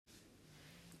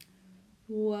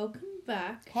Welcome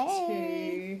back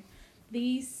Hey. to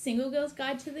the Single Girl's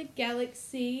Guide to the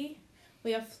Galaxy.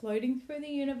 We are floating through the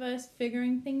universe,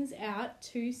 figuring things out.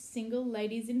 Two single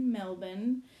ladies in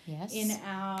Melbourne Yes. in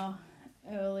our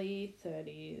early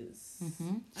 30s.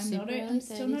 Mm-hmm. I'm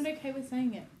still not okay with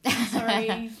saying it. I'm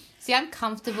sorry. See, I'm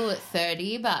comfortable at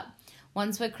 30, but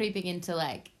once we're creeping into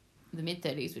like the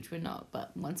mid-30s, which we're not,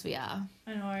 but once we are.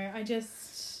 I know.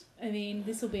 This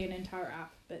will be an entire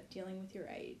app, but dealing with your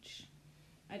age.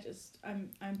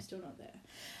 I'm still not there.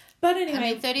 But anyway. I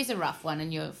mean, 30's a rough one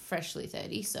and you're freshly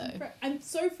 30, so. I'm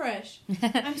so fresh.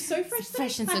 I'm so fresh.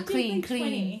 Fresh and so practically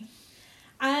clean.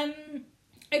 20.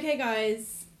 Okay,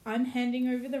 guys. I'm handing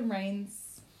over the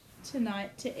reins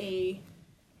tonight to E.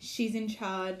 She's in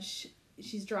charge.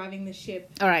 She's driving the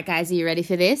ship. All right, guys, are you ready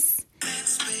for this?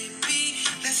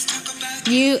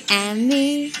 You and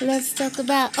me, let's talk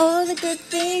about all the good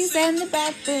things and the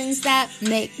bad things that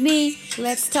make me.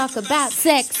 Let's talk about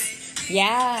sex.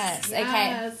 Yes. Okay.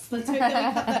 Yes. Let's hope that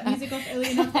we cut that music off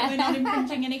early enough that we're not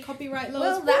infringing any copyright laws.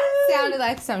 Well, that sounded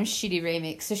like some shitty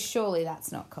remix, so surely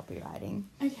that's not copywriting.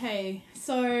 Okay,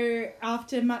 so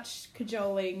after much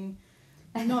cajoling,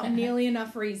 not nearly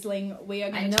enough Riesling, we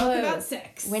are going to talk about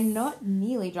sex. We're not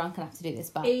nearly drunk enough to do this,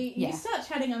 but You start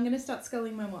chatting, I'm going to start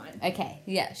sculling my wine. Okay,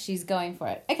 yeah, she's going for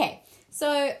it. Okay,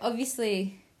 so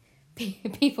obviously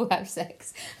people have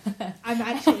sex. I'm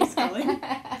actually sculling.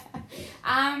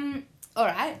 All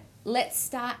right, let's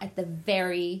start at the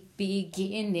very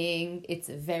beginning. It's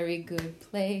a very good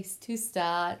place to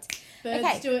start.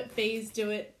 Birds do it, bees do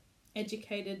it,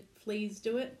 educated fleas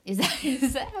do it. Is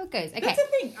that how it goes? Okay. That's a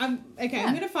thing. I'm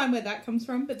going to find where that comes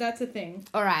from, but that's a thing.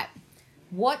 All right.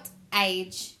 What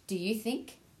age do you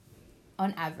think,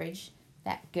 on average,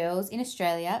 that girls in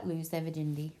Australia lose their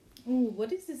virginity? Ooh,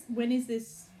 what is this? When is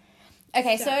this?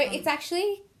 Okay, so it's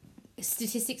actually,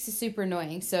 statistics are super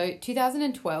annoying. So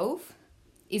 2012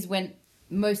 is when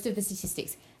most of the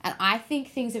statistics, and I think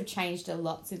things have changed a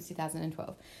lot since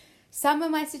 2012. Some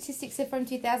of my statistics are from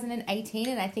 2018,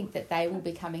 and I think that they will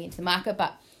be coming into the market,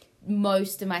 but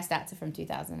most of my stats are from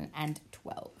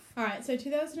 2012. All right, so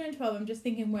 2012, I'm just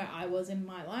thinking where I was in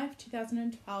my life.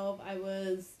 2012, I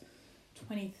was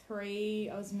 23.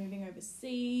 I was moving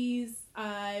overseas.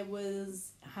 I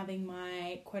was having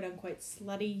my quote-unquote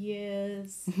slutty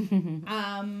years.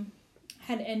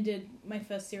 Had ended my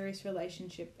first serious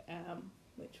relationship,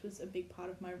 which was a big part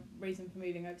of my reason for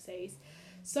moving overseas.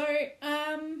 So,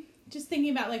 just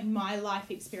thinking about, like, my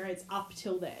life experience up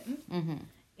till then. Mm-hmm.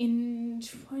 In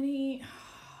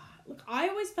Look, I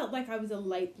always felt like I was a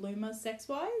late bloomer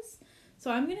sex-wise.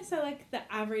 So, I'm going to say, like, the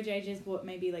average age is,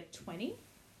 maybe, like, 20?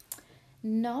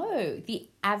 No. The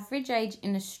average age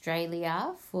in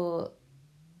Australia for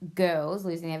girls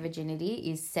losing their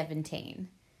virginity is 17.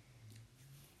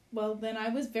 Well, then I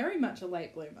was very much a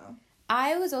late bloomer.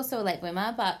 I was also a late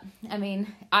bloomer, but, I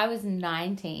mean, I was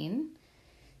 19.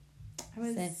 I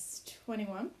was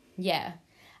 21. Yeah.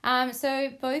 So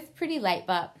both pretty late,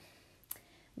 but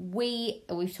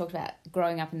we've talked about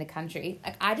growing up in the country.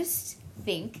 Like, I just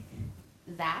think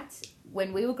that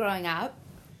when we were growing up,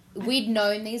 we'd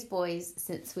known these boys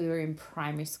since we were in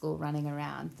primary school running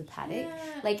around the paddock.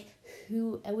 Yeah. Like,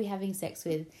 who are we having sex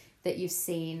with that you've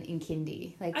seen in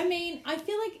kindy? Like, I mean, I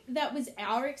feel like that was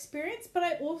our experience, but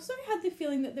I also had the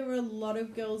feeling that there were a lot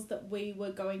of girls that we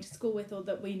were going to school with or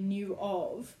that we knew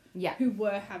of who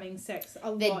were having sex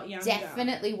lot younger.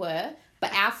 Definitely were.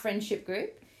 But our friendship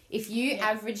group, if you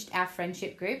averaged our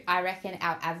friendship group, I reckon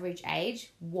our average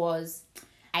age was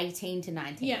 18 to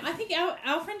 19. Yeah, I think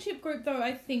our friendship group, though,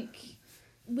 I think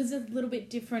was a little bit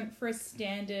different for a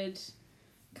standard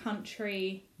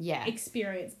country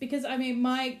experience. Because, I mean,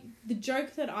 the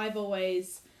joke that I've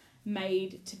always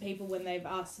made to people when they've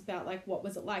asked about, like, what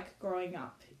was it like growing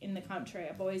up in the country,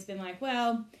 I've always been like,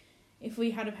 well, if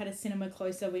we had have had a cinema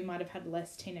closer, we might have had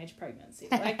less teenage pregnancy.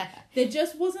 Like, there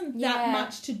just wasn't that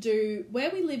much to do.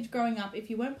 Where we lived growing up, if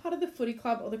you weren't part of the footy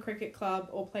club or the cricket club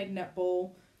or played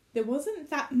netball, there wasn't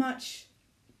that much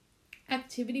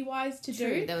activity-wise to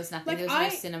do. There was nothing. Like, there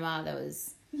was no cinema. There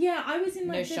was... Yeah, I was in,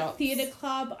 like, the theatre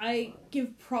club. I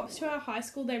give props to our high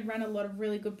school. They ran a lot of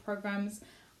really good programs.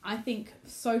 I think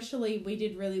socially we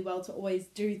did really well to always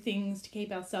do things to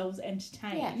keep ourselves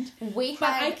entertained. Yeah. But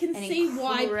I can see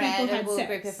why people had sex.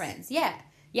 Group of friends. Yeah.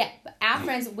 Yeah. But our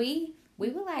friends, we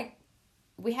were like,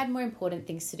 we had more important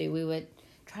things to do. We were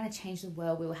trying to change the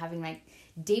world. We were having, like,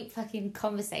 deep fucking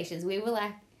conversations. We were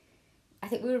like, I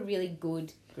think we were a really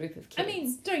good group of kids. I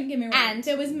mean, don't get me wrong. And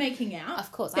there was making out.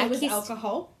 Of course. There I was kissed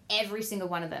alcohol. every single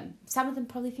one of them. Some of them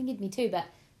probably fingered me too, but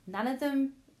none of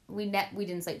them we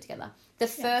didn't sleep together. The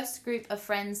first group of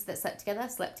friends that slept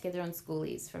together on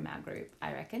schoolies from our group,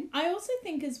 I reckon. I also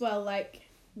think as well, like,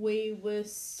 we were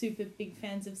super big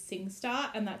fans of SingStar,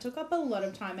 and that took up a lot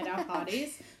of time at our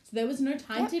parties. So there was no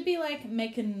time to be, like,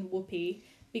 making whoopee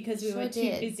because we were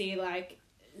too busy, like,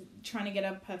 trying to get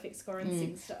a perfect score in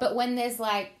SingStar. But when there's,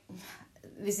 like,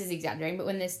 this is exaggerating, but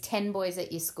when there's 10 boys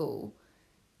at your school,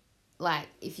 like,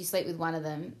 if you sleep with one of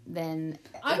them, then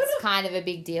it's kind of a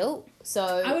big deal. So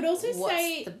I would also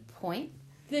say the point?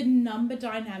 The number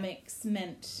dynamics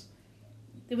meant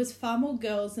there was far more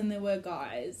girls than there were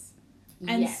guys.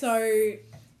 And so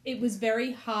it was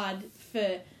very hard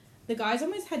for... The guys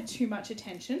almost had too much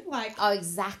attention. Like, oh,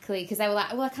 exactly. Because they were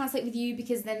like, well, I can't sleep with you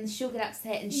because then she'll get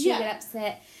upset and she'll get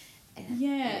upset.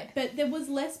 Yeah, but there was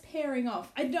less pairing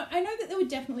off. I know that there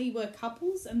definitely were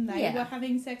couples and they were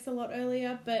having sex a lot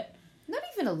earlier, but... Not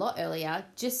even a lot earlier,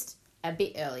 just a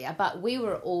bit earlier. But we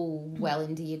were all well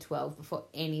into year 12 before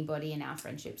anybody in our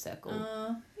friendship circle.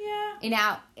 Yeah. In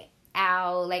our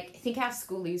like, I think our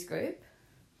schoolies group,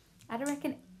 I'd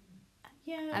reckon...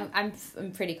 Yeah.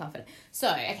 I'm pretty confident. So,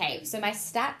 okay, so my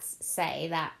stats say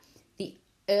that the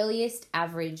earliest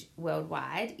average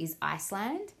worldwide is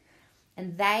Iceland,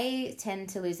 and they tend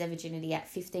to lose their virginity at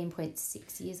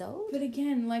 15.6 years old. But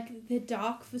again, like, they're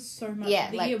dark for so much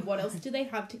of the year. What else do they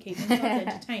have to keep themselves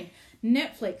entertained?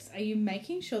 Netflix, are you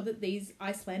making sure that these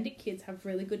Icelandic kids have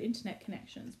really good internet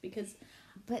connections? Because...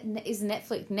 But is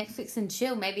Netflix and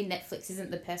chill? Maybe Netflix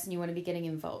isn't the person you want to be getting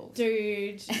involved.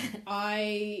 Dude,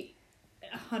 I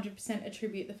 100%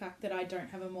 attribute the fact that I don't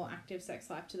have a more active sex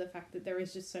life to the fact that there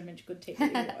is just so much good TV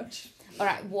to watch. All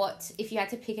right, what if you had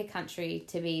to pick a country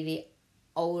to be the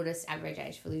oldest average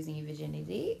age for losing your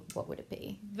virginity, what would it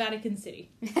be? Vatican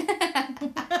City.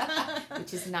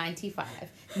 Which is 95.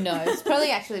 No, it's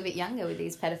probably actually a bit younger with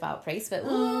these pedophile priests, but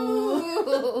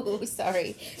ooh,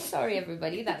 sorry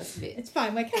everybody, that was a bit... It's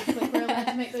fine, we're Catholic, we're allowed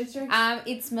to make those jokes.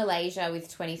 It's Malaysia with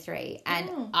 23, and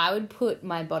I would put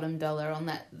my bottom dollar on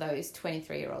that those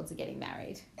 23-year-olds are getting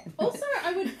married. Also,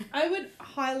 I would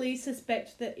highly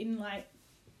suspect that in, like,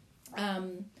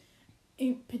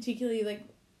 in particularly, like,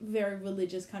 very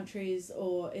religious countries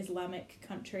or Islamic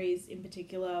countries in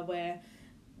particular where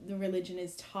the religion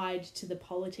is tied to the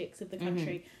politics of the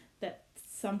country, that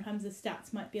sometimes the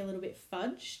stats might be a little bit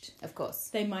fudged. Of course.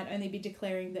 They might only be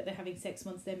declaring that they're having sex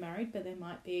once they're married, but there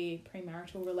might be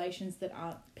premarital relations that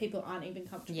people aren't even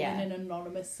comfortable in an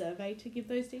anonymous survey to give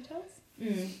those details.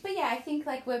 But yeah, I think,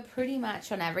 like, we're pretty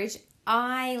much on average.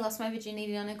 I lost my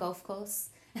virginity on a golf course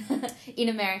in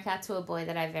America to a boy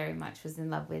that I very much was in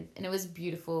love with, and it was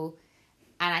beautiful,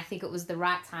 and I think it was the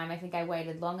right time. I think I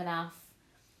waited long enough.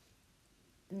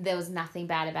 There was nothing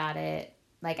bad about it.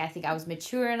 Like, I think I was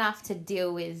mature enough to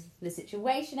deal with the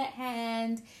situation at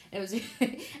hand. It was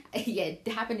it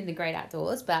happened in the great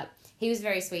outdoors, but he was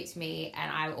very sweet to me,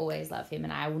 and I always love him,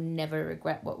 and I will never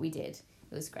regret what we did.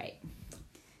 It was great.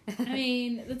 I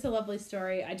mean, that's a lovely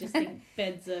story. I just think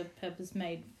beds are purpose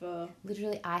made for...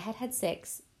 Literally, I had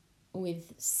sex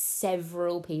with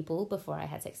several people before I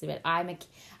had sex in bed. I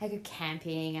go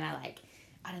camping and I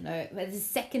don't know. But the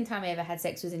second time I ever had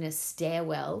sex was in a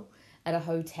stairwell at a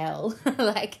hotel.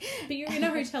 But you're in a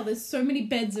hotel. There's so many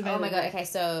beds available. Oh my God. Okay,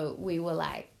 so we were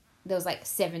there was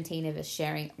 17 of us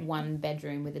sharing one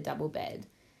bedroom with a double bed.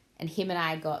 And him and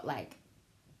I got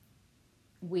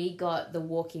we got the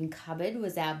walk-in cupboard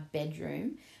was our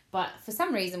bedroom, but for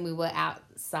some reason we were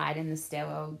outside in the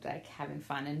stairwell having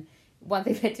fun, and one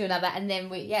thing led to another, and then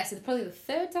so probably the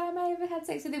third time I ever had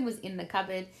sex with him was in the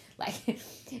cupboard.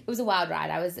 It was a wild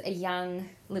ride. I was a young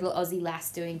little Aussie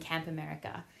lass doing Camp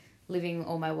America, living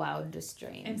all my wildest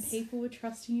dreams. And people were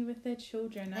trusting you with their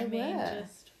children.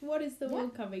 Just what is the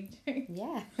world coming to?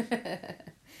 Yeah.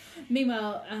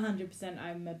 Meanwhile, 100%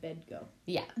 I'm a bed girl.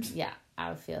 Yeah, I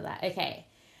would feel that. Okay.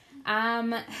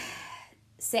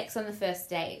 Sex on the first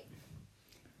date.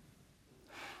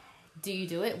 Do you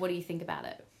do it? What do you think about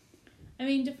it? I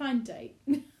mean, define date.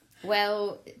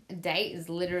 Well, date is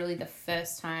literally the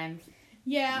first time.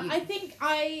 Yeah, I think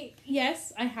I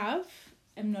have.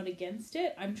 I'm not against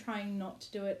it. I'm trying not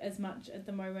to do it as much at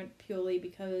the moment purely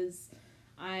because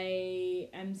I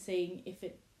am seeing if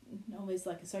it always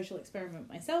like a social experiment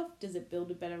myself. Does it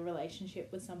build a better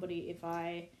relationship with somebody if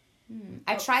I...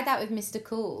 I tried that with Mr.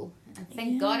 Cool.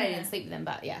 Thank God I didn't sleep with him,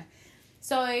 but yeah.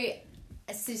 So,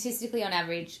 statistically on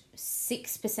average,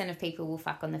 6% of people will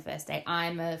fuck on the first date.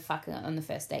 I'm a fuck on the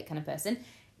first date kind of person.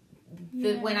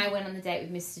 When I went on the date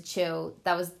with Mr. Chill,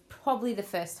 that was probably the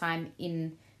first time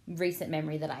in recent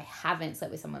memory that I haven't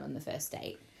slept with someone on the first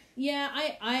date. Yeah,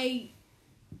 I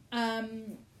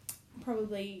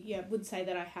probably would say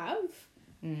that I have.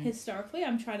 historically.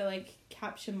 I'm trying to, like,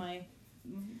 capture my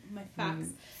facts.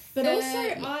 But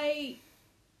also, I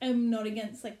am not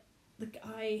against, like,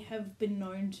 I have been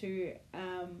known to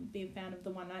be a fan of the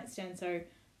one night stand, so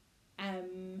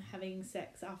having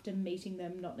sex after meeting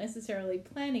them, not necessarily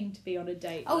planning to be on a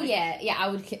date. Oh,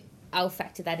 like, I'll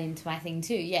factor that into my thing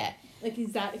too, yeah. Like,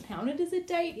 is that counted as a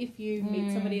date if you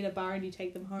meet somebody at a bar and you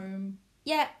take them home?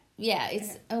 Yeah,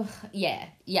 it's,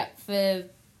 for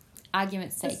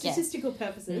argument's sake, for statistical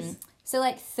purposes. So,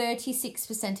 like,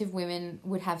 36% of women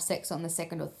would have sex on the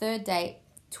second or third date,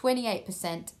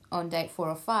 28% on date 4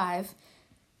 or 5,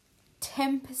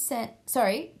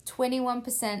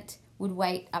 21% would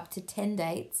wait up to 10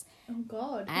 dates. Oh,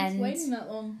 God, who's waiting that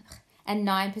long? And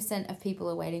 9% of people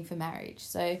are waiting for marriage.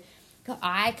 So, God,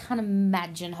 I can't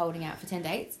imagine holding out for 10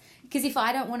 dates. Because if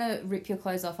I don't want to rip your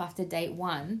clothes off after date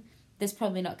 1, there's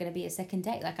probably not going to be a second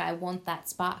date. Like, I want that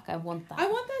spark. I want that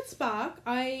spark.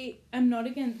 I am not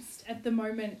against, at the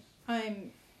moment,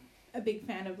 I'm a big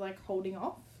fan of, like, holding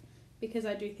off. Because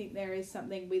I do think there is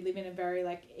something, we live in a very,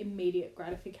 like, immediate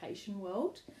gratification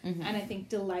world. And I think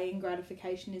delaying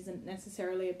gratification isn't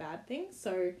necessarily a bad thing.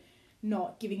 So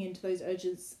not giving into those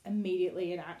urges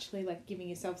immediately and actually, like, giving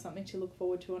yourself something to look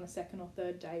forward to on a second or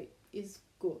third date is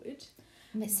good.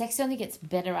 But sex only gets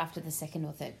better after the second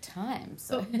or third time.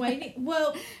 So. But waiting,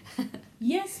 well,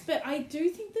 yes, but I do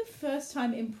think the first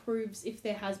time improves if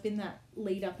there has been that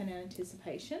lead up and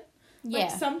anticipation. Like,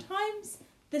 sometimes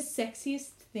the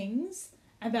sexiest things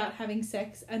about having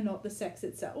sex are not the sex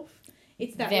itself.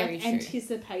 It's that, like,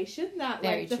 anticipation, that,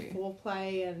 like, the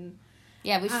foreplay and...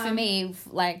 Yeah, which for me,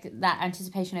 like, that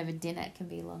anticipation over dinner can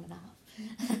be long enough.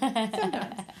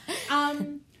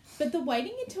 Sometimes. But the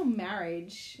waiting until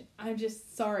marriage, I'm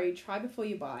just sorry, try before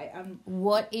you buy.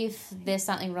 What if there's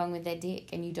something wrong with their dick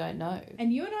and you don't know?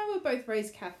 And you and I were both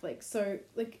raised Catholic, so,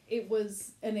 like, it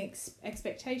was an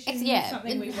expectation.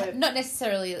 Something we were... Not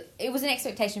necessarily... It was an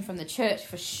expectation from the church,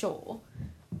 for sure.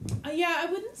 I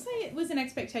wouldn't say it was an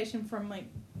expectation from, like,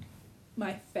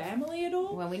 my family at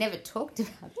all. Well, we never talked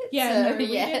about it. Yeah, so, no, we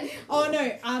didn't. Oh,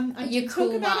 no, I did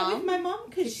talk about it with my mum,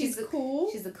 because she's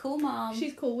cool. She's a cool mum.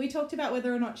 She's cool. We talked about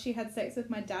whether or not she had sex with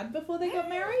my dad before they got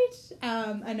married.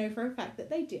 I know for a fact that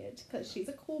they did, because she's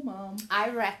a cool mum. I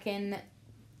reckon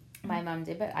my mum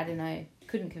did, but I don't know.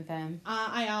 Couldn't confirm.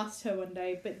 I asked her one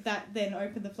day, but that then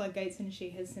opened the floodgates, and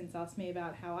she has since asked me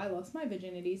about how I lost my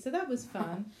virginity, so that was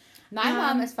fun. My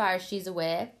mum, as far as she's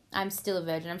aware, I'm still a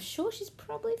virgin. I'm sure she's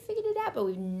probably figured it out, but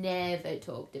we've never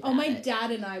talked about it. Oh, my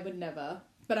dad and I would never,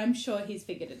 but I'm sure he's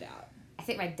figured it out. I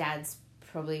think my dad's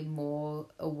probably more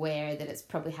aware that it's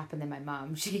probably happened than my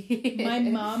mum. My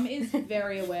mum is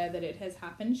very aware that it has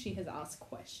happened. She has asked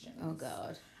questions. Oh,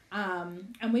 God.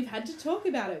 And we've had to talk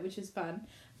about it, which is fun.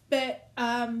 But,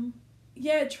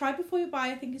 try before you buy,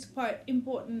 I think, is quite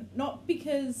important. Not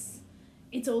because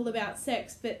it's all about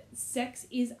sex, but sex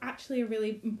is actually a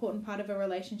really important part of a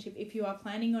relationship. If you are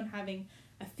planning on having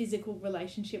a physical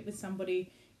relationship with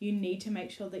somebody, you need to make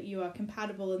sure that you are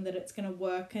compatible and that it's going to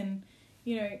work. And,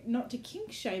 you know, not to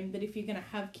kink shame, but if you're going to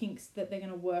have kinks, that they're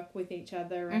going to work with each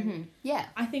other. And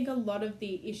I think a lot of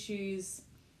the issues...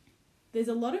 There's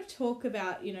a lot of talk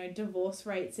about, you know, divorce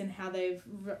rates and how they've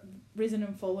risen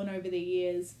and fallen over the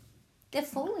years. They're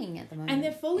falling at the moment. And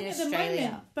they're falling at the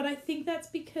moment. But I think that's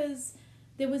because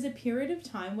there was a period of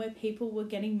time where people were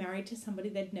getting married to somebody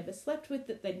they'd never slept with,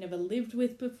 that they'd never lived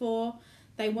with before.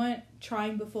 They weren't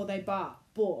trying before they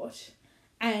bought.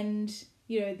 And,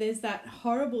 you know, there's that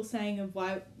horrible saying of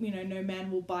why, you know, no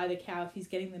man will buy the cow if he's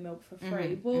getting the milk for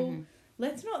free.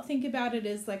 Let's not think about it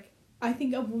as, like, I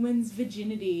think a woman's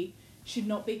virginity should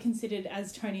not be considered,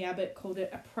 as Tony Abbott called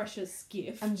it, a precious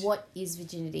gift. And what is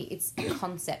virginity? It's a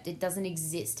concept. It doesn't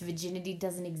exist. Virginity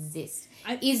doesn't exist.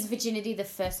 Is virginity the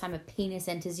first time a penis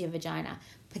enters your vagina?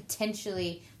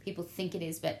 Potentially, people think it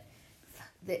is, but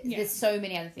there's so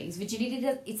many other things. Virginity,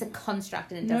 it's a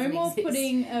construct and it doesn't exist. No more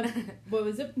putting what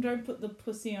was it? Don't put the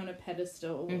pussy on a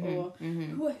pedestal.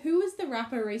 Who was the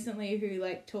rapper recently who,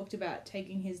 like, talked about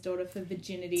taking his daughter for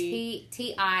virginity?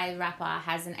 T.I. rapper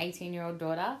has an 18-year-old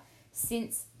daughter.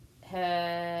 Since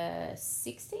her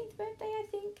 16th birthday, I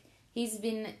think, he's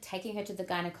been taking her to the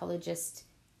gynecologist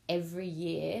every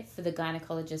year for the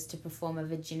gynecologist to perform a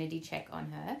virginity check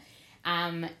on her.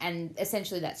 And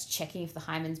essentially that's checking if the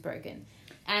hymen's broken.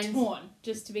 And torn,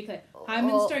 just to be clear.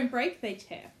 Hymens don't break, they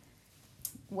tear.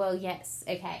 Well, yes.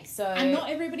 Okay, so... And not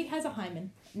everybody has a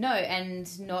hymen. No,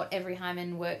 and not every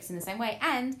hymen works in the same way.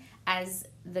 And as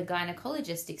the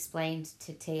gynecologist explained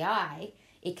to T.I.,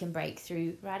 it can break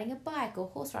through riding a bike or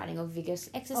horse riding or vigorous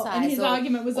exercise. And his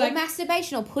argument was like... Or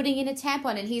masturbation or putting in a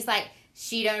tampon. And he's like,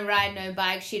 she don't ride no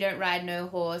bike, she don't ride no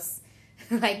horse.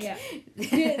 Like, yeah.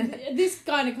 This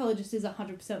gynecologist is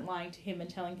 100% lying to him and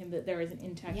telling him that there is an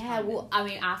intact hymen. Well, I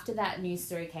mean, after that news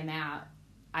story came out,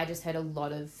 I just heard a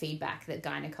lot of feedback that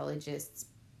gynecologists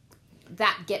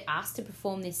that get asked to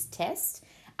perform this test,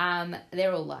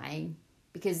 they're all lying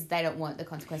because they don't want the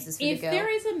consequences for the girl. If there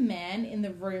is a man in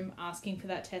the room asking for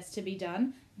that test to be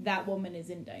done, that woman is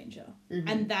in danger. Mm-hmm.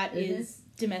 And that is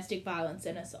domestic violence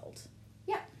and assault.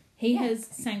 He has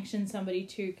sanctioned somebody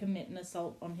to commit an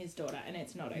assault on his daughter, and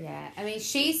it's not okay. Yeah, I mean,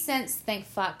 she's since, thank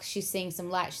fuck, she's seeing some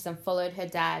light. She's unfollowed her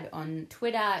dad on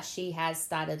Twitter. She has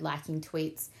started liking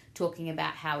tweets talking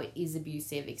about how it is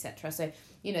abusive, etc. So,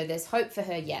 you know, there's hope for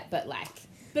her yet, but like...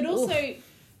 But also,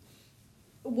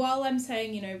 while I'm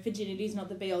saying, you know, virginity is not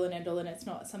the be-all and end-all and it's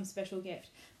not some special gift,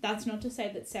 that's not to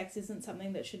say that sex isn't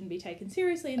something that shouldn't be taken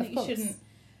seriously and that you shouldn't,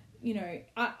 you know...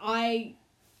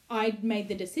 I made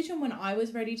the decision when I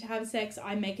was ready to have sex.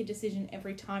 I make a decision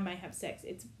every time I have sex.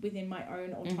 It's within my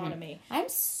own autonomy. I'm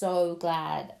so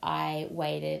glad I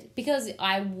waited because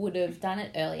I would have done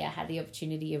it earlier had the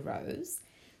opportunity arose.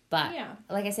 But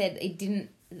like I said,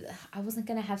 I wasn't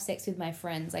going to have sex with my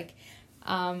friends. Like,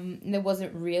 there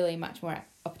wasn't really much more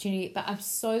opportunity. But I'm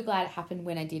so glad it happened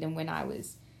when I did and when I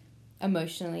was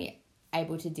emotionally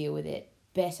able to deal with it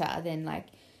better than like...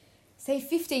 Say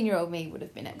 15-year-old me would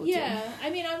have been able to. Yeah,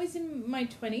 I mean, I was in my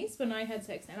 20s when I had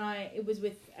sex, and it was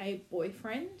with a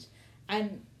boyfriend,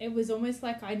 and it was almost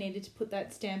like I needed to put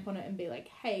that stamp on it and be like,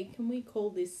 hey, can we call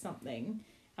this something?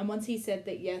 And once he said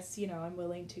that, yes, you know, I'm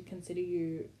willing to consider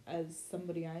you as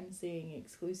somebody I'm seeing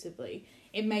exclusively,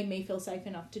 it made me feel safe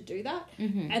enough to do that.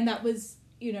 Mm-hmm. And that was,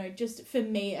 you know, just for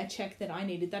me, a check that I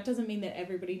needed. That doesn't mean that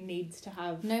everybody needs to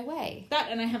have... No way. That,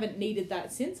 and I haven't needed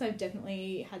that since. I've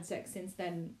definitely had sex since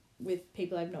then with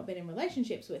people I've not been in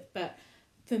relationships with, but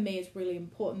for me it's really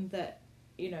important that,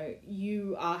 you know,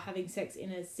 you are having sex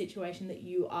in a situation that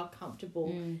you are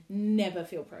comfortable, never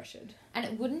feel pressured. And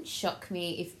it wouldn't shock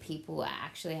me if people are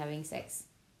actually having sex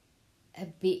a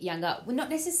bit younger. Well,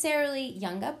 not necessarily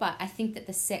younger, but I think that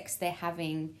the sex they're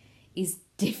having is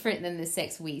different than the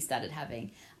sex we started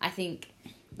having. I think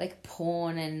like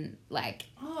porn and like...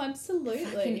 Oh, absolutely.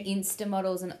 Fucking Insta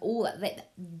models and all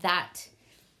that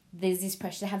there's this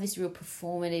pressure to have this real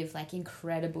performative, like,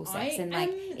 incredible sex. And, like,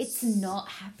 it's not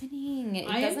happening. It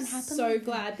doesn't happen. I'm so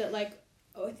glad that, like,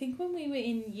 I think when we were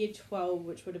in year 12,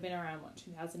 which would have been around,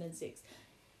 2006,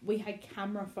 we had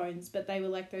camera phones, but they were,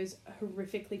 like, those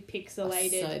horrifically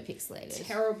pixelated... so pixelated.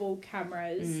 Terrible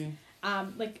cameras.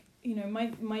 Like, you know,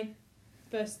 my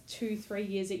first 2-3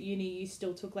 years at uni, you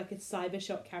still took like a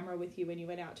Cybershot camera with you when you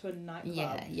went out to a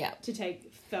nightclub to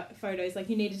take photos. Like,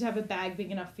 you needed to have a bag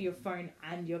big enough for your phone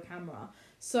and your camera.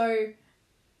 So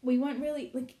we weren't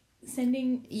really like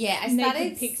sending I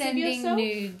started sending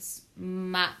nudes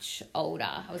much older.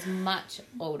 I was much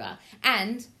older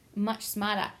and much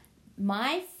smarter.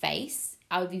 My face,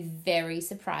 I would be very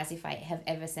surprised if I have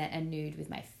ever sent a nude with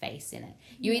my face in it.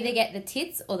 You either get the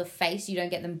tits or the face. You don't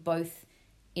get them both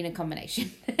in a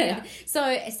combination. So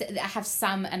I have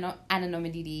some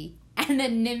anonymity.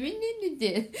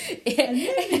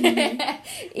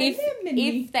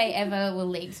 If they ever were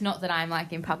leaked, not that I'm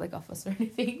like in public office or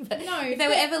anything, but if they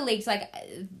were ever leaked, like,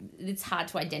 it's hard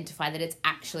to identify that it's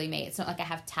actually me. It's not like I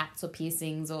have tats or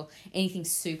piercings or anything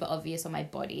super obvious on my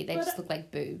body. They just look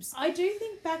like boobs. I do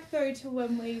think back though to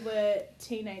when we were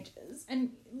teenagers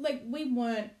and like we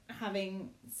weren't having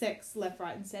sex left,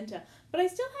 right and centre, but I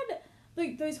still had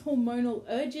like those hormonal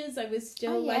urges. I was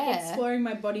still like exploring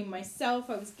my body myself.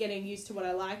 I was getting used to what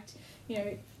I liked. You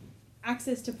know,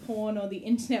 access to porn or the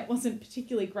internet wasn't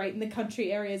particularly great in the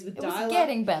country areas with dial-up. It was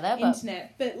getting better,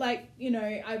 internet, but like, you know,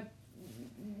 I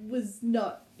was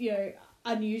not, you know,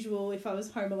 unusual if I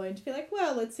was home alone to be like,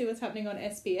 well, let's see what's happening on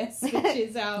SBS, which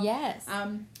is our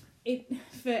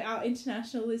for our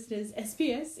international listeners,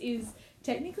 SBS is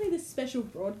technically the special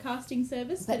broadcasting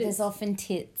service, but there's often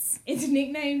tits. It's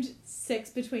nicknamed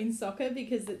Sex Between Soccer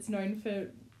because it's known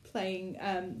for playing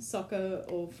soccer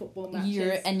or football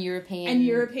matches and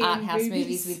European art house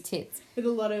movies with tits, with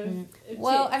a lot of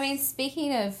well, tits. I mean,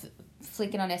 speaking of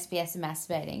flicking on SBS and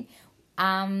masturbating,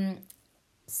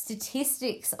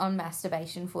 statistics on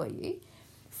masturbation for you: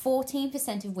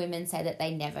 14% of women say that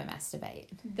they never masturbate.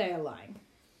 They are lying.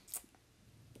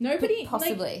 Nobody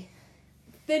possibly. Like,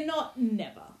 they're not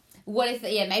never. What if,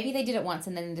 maybe they did it once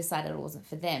and then decided it wasn't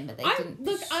for them, but they didn't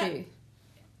pursue.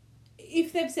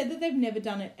 If they've said that they've never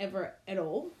done it ever at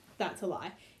all, that's a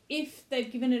lie. If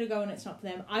they've given it a go and it's not for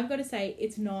them, I've got to say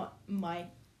it's not my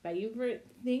favourite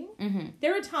thing. Mm-hmm.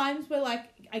 There are times where, like,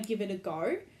 I give it a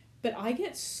go, but I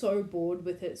get so bored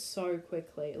with it so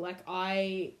quickly. Like,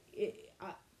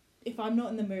 if I'm not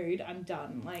in the mood, I'm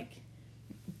done. Like...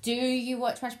 Do you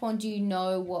watch much porn? Do you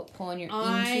know what porn you're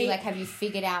into? Like, have you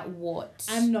figured out what?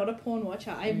 I'm not a porn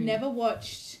watcher. I've never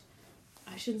watched...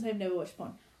 I shouldn't say I've never watched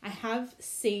porn. I have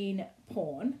seen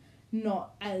porn,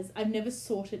 I've never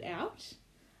sought it out.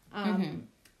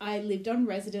 I lived on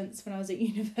residence when I was at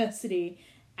university,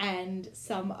 and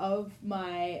some of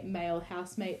my male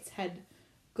housemates had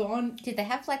gone... Did they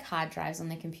have, like, hard drives on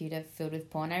their computer filled with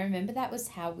porn? I remember that was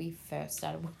how we first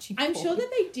started watching porn. I'm sure that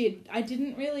they did. I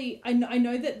didn't really... I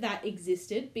know that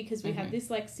existed because we had this,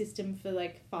 like, system for,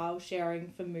 like, file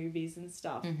sharing for movies and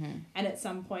stuff. And at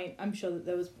some point, I'm sure that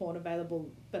there was porn available,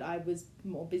 but I was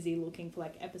more busy looking for,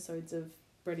 like, episodes of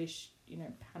British,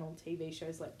 panel TV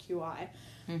shows like QI.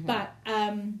 But,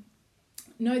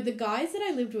 no, the guys that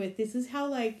I lived with, this is how,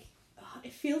 like...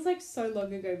 It feels like so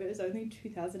long ago, but it was only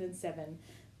 2007.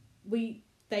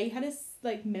 They had a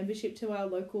like membership to our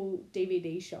local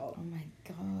DVD shop. Oh my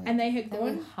god! And they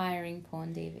were hiring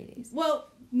porn DVDs.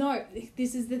 Well, no,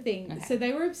 this is the thing. Okay. So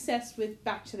they were obsessed with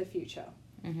Back to the Future.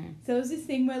 So there was this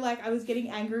thing where like I was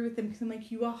getting angry with them because I'm like,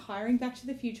 you are hiring Back to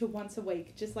the Future once a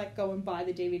week. Just like go and buy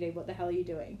the DVD. What the hell are you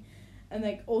doing? And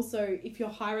like also, if you're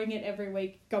hiring it every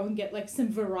week, go and get like some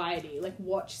variety. Like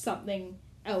watch something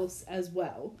else as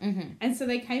well. And so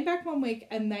they came back one week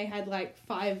and they had like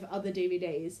 5 other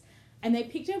DVDs. And they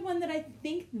picked up one that I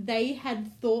think they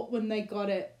had thought when they got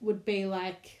it would be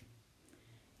like,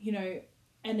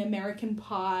 an American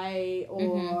Pie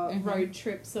or Road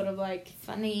Trip, sort of like...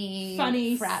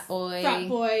 Funny frat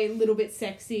boy, little bit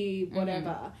sexy,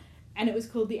 whatever. And it was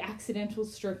called The Accidental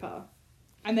Stripper.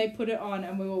 And they put it on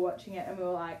and we were watching it and we were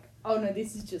like, oh no,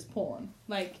 this is just porn.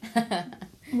 Like,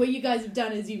 what you guys have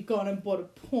done is you've gone and bought a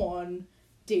porn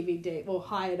DVD, or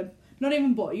not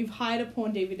even bought, you've hired a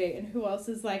porn DVD, and who else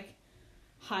is like...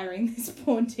 hiring this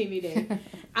porn DVD.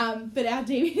 But our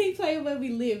DVD player where we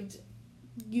lived,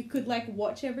 you could like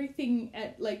watch everything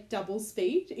at like double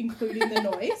speed, including the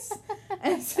noise.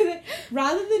 And so that,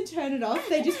 rather than turn it off,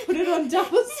 they just put it on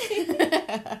double speed.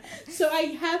 So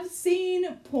I have seen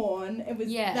porn. It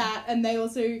was that, and they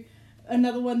also...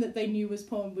 Another one that they knew was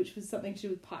porn, which was something to do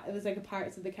with it was like a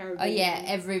Pirates of the Caribbean. Oh yeah,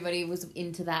 everybody was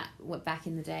into that back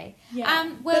in the day.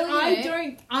 Yeah. Well,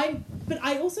 but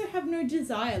I also have no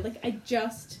desire. Like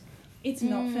it's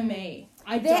not for me.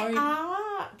 There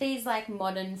are these like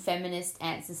modern feminist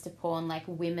answers to porn, like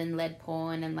women-led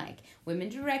porn and like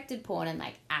women-directed porn and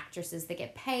like actresses that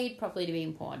get paid properly to be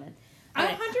in porn. And I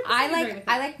 100% agree with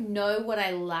that. I like know what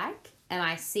I like and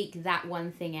I seek that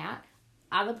one thing out.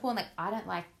 Other porn, like I don't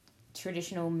like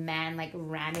traditional man like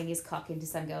ramming his cock into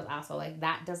some girl's asshole. Like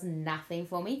that does nothing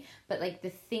for me. But like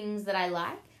the things that I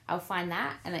like, I'll find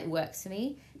that and it works for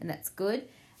me and that's good.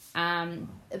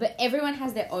 But everyone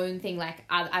has their own thing. Like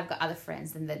I've got other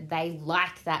friends and that they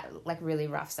like that like really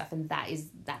rough stuff and that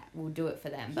will do it for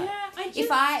them. But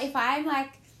if I'm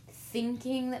like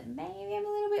thinking that maybe I'm a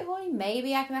little bit horny,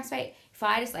 maybe I can masturbate. If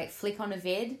I just like flick on a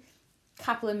vid,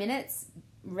 couple of minutes,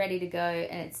 ready to go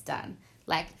and it's done.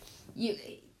 Like you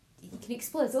can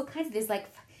explore. There's all kinds of... There's like...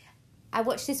 I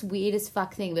watched this weird as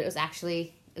fuck thing, but I was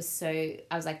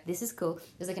like, this is cool.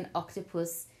 There's like an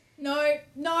octopus... No.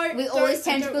 With all these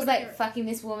tentacles like fucking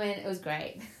this woman. It was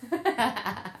great.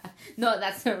 No,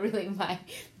 that's not really my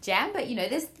jam, but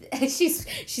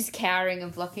she's cowering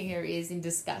and blocking her ears in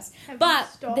disgust.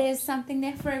 There's something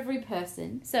there for every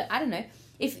person. So I don't know.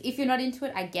 If you're not into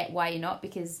it, I get why you're not,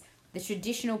 because the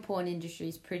traditional porn industry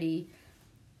is pretty...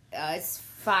 it's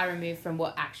far removed from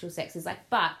what actual sex is like.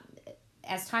 But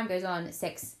as time goes on,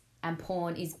 sex and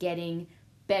porn is getting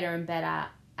better and better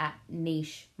at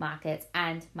niche markets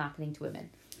and marketing to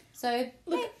women. So,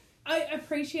 look, I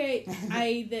appreciate,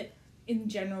 that in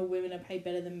general women are paid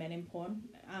better than men in porn.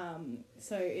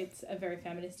 So it's a very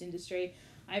feminist industry.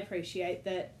 I appreciate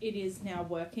that it is now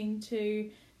working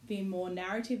to be more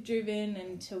narrative driven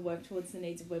and to work towards the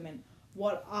needs of women.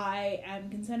 What I am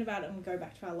concerned about, and we'll go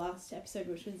back to our last episode,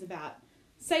 which was about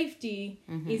safety,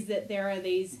 is that there are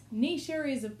these niche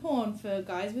areas of porn for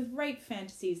guys with rape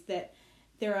fantasies, that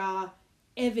there are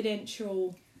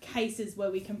evidential cases where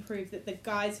we can prove that the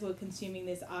guys who are consuming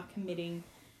this are committing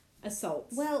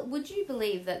assaults. Well, would you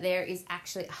believe that there is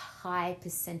actually a high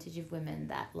percentage of women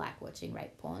that like watching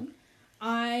rape porn?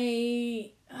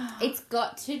 It's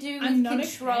got to do with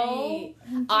control.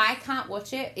 I can't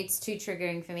watch it. It's too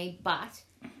triggering for me, but...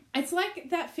 It's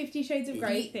like that 50 Shades of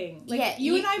Grey thing. Like,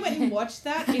 you and I went and watched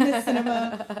that in the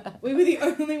cinema. We were the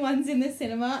only ones in the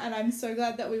cinema, and I'm so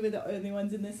glad that we were the only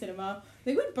ones in the cinema. I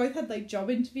think we both had, like, job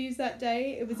interviews that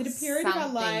day. It was at a period of our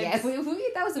lives. Yeah,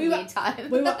 that was a weird time.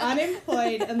 We were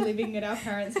unemployed and living at our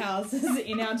parents' houses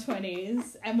in our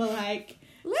 20s, and we're like...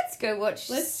 Let's go watch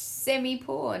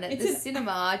semi-porn at the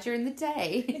cinema during the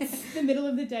day. It's the middle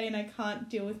of the day and I can't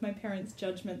deal with my parents'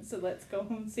 judgment, so let's go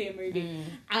home and see a movie.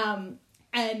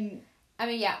 And I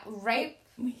mean, yeah, rape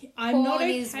I'm not porn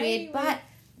is weird, but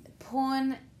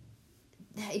porn,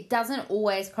 it doesn't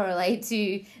always correlate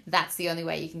to that's the only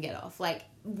way you can get off. Like,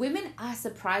 women are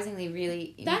surprisingly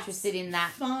really interested in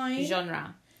that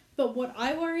genre. But what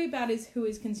I worry about is who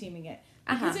is consuming it.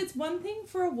 Because it's one thing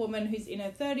for a woman who's in her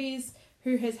 30s,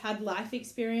 who has had life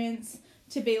experience,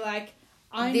 to be like,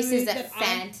 this is a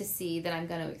fantasy that I'm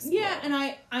going to explore. Yeah, and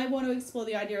I want to explore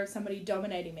the idea of somebody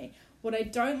dominating me. What I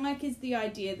don't like is the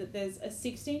idea that there's a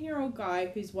 16-year-old guy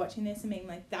who's watching this and being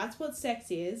like, that's what sex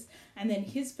is. And then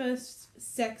his first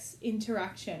sex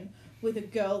interaction with a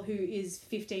girl who is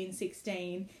 15,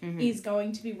 16 is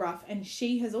going to be rough. And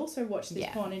she has also watched this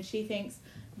porn and she thinks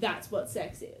that's what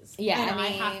sex is. Yeah, and I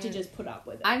have to just put up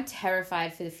with it. I'm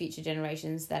terrified for the future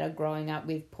generations that are growing up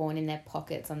with porn in their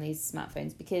pockets on these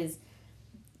smartphones because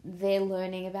they're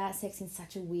learning about sex in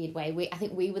such a weird way. I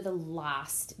think we were the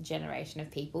last generation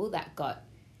of people that got,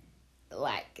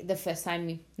 like, not the first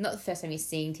time you're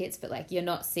seeing tits, but, like, you're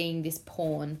not seeing this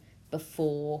porn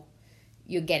before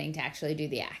you're getting to actually do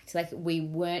the act. Like, we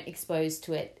weren't exposed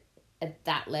to it at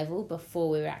that level before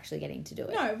we were actually getting to do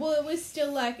it. No, well, it was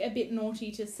still, like, a bit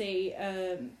naughty to see,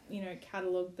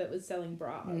 catalogue that was selling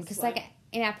bras. Because, like,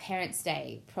 in our parents'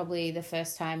 day, probably the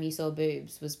first time you saw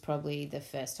boobs was probably the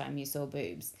first time you saw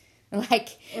boobs. Like...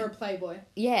 Or a Playboy.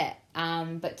 Yeah.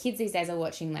 But kids these days are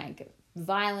watching, like,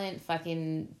 violent,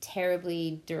 fucking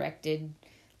terribly directed,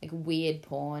 like, weird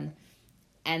porn.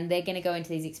 And they're going to go into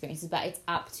these experiences. But it's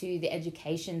up to the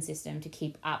education system to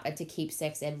keep up and to keep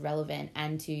sex ed relevant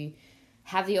and to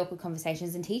have the awkward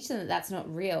conversations and teach them that that's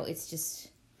not real. It's just...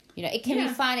 it can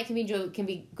be fun, it can be enjoyable, it can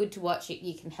be good to watch,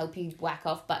 it can help you whack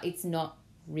off, but it's not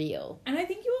real. And I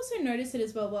think you also notice it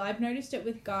as well. Well, I've noticed it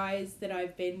with guys that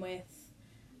I've been with,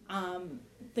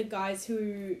 the guys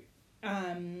who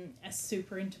are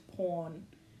super into porn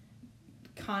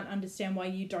can't understand why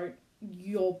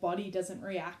your body doesn't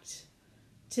react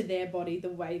to their body the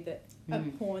way that a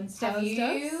porn star does.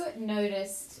 Have you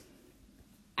noticed,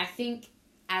 I think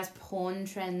as porn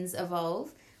trends evolve,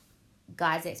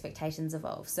 guys' expectations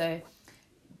evolve. So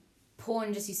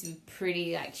porn just used to be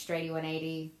pretty, like, straighty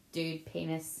 180, dude,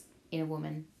 penis in a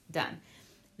woman, done.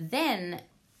 Then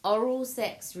oral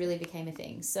sex really became a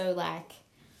thing. So, like,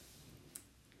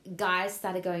 guys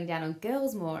started going down on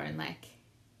girls more and, like,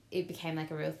 it became,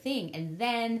 like, a real thing. And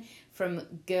then from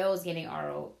girls getting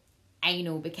oral,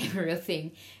 anal became a real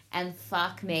thing. And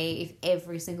fuck me if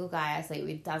every single guy I sleep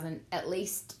with doesn't at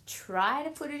least try to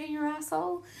put it in your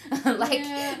asshole.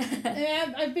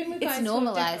 Yeah, I've been with guys who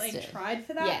have definitely tried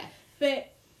for that. Yeah.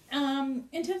 But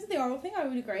in terms of the oral thing, I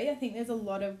would agree. I think there's a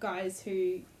lot of guys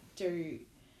who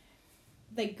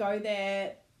they go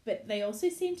there, but they also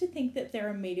seem to think that they're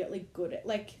immediately good at,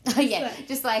 like...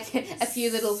 just like a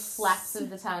few little flaps of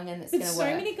the tongue and it's going to work.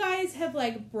 So many guys have,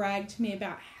 like, bragged to me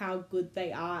about how good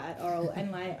they are at oral.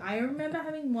 And, like, I remember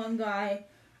having one guy,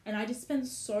 and I just spent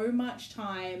so much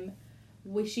time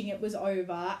wishing it was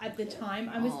over. At the time,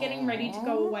 I was getting ready to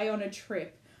go away on a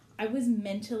trip. I was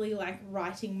mentally, like,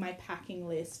 writing my packing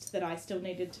list that I still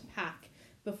needed to pack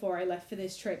before I left for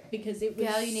this trip because it was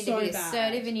so bad. Girl, you need to be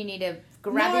assertive and you need to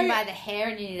grab him by the hair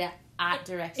and you need to art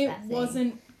direct that thing. It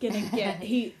wasn't going to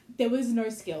get... There was no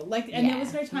skill. Like, and there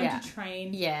was no time to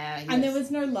train. Yeah. And there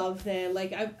was no love there.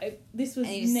 Like, this was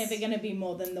never going to be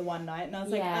more than the one night. And I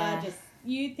was like, just...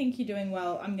 You think you're doing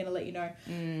well, I'm going to let you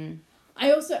know.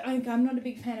 I also... I'm not a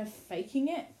big fan of faking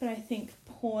it, but I think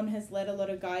porn has led a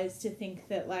lot of guys to think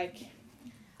that, like,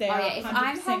 they're 100% if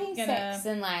I'm having sex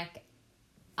and, like,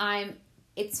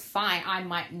 it's fine. I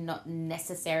might not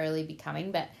necessarily be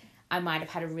coming, but I might have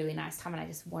had a really nice time and I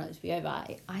just want it to be over.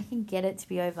 I can get it to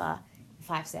be over in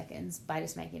 5 seconds by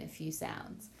just making a few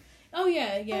sounds. Oh,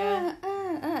 yeah.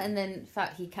 And then,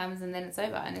 he comes and then it's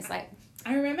over. And it's like...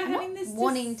 I remember having this...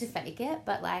 wanting to fake it,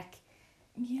 but, like...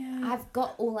 Yeah. I've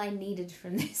got all I needed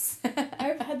from this.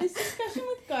 I've had this discussion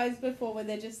with guys before where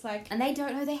they're just like... And they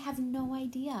don't know, they have no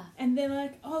idea. And they're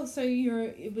like, oh, so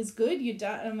it was good, you're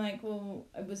done? And I'm like, well,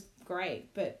 it was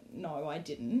great, but no, I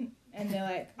didn't. And they're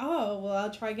like, oh, well,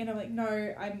 I'll try again. I'm like,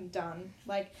 no, I'm done.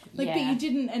 Like, but you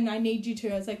didn't, and I need you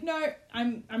to. I was like, no,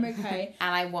 I'm okay.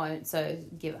 And I won't, so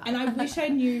give up. And I wish I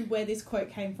knew where this quote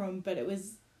came from, but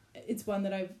it's one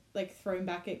that I've, like, thrown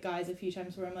back at guys a few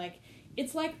times where I'm like,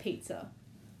 it's like pizza.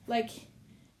 Like,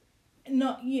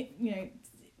 not, you know,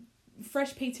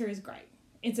 fresh pizza is great.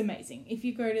 It's amazing. If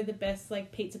you go to the best,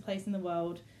 like, pizza place in the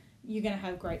world, you're going to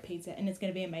have great pizza and it's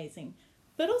going to be amazing.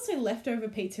 But also leftover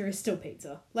pizza is still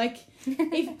pizza. Like, you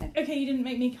didn't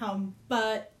make me come,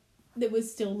 but that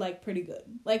was still, like, pretty good.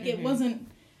 Like, it wasn't...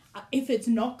 If it's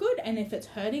not good and if it's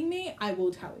hurting me, I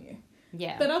will tell you.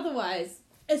 Yeah. But otherwise,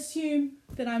 assume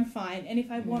that I'm fine. And if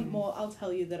I want more, I'll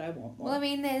tell you that I want more. Well, I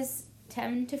mean, there's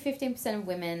 10 to 15% of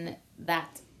women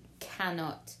that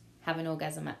cannot have an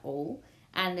orgasm at all.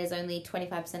 And there's only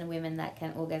 25% of women that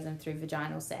can orgasm through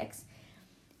vaginal sex.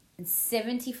 And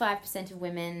 75% of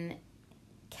women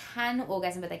can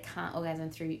orgasm, but they can't orgasm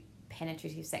through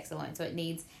penetrative sex alone. So it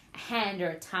needs a hand or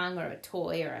a tongue or a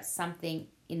toy or something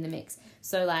in the mix.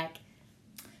 So, like,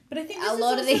 but I think a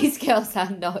lot of these girls are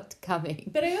not coming.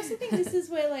 But I also think this is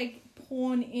where, like,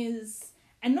 porn is,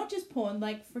 and not just porn,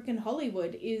 like, freaking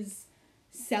Hollywood is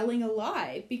selling a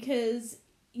lie, because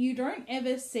you don't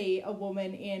ever see a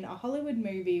woman in a Hollywood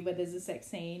movie where there's a sex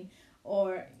scene,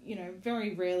 or, you know,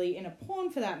 very rarely in a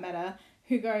porn for that matter,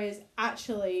 who goes,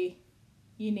 actually,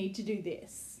 you need to do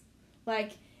this.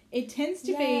 Like, it tends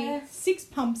to be 6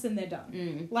 pumps and they're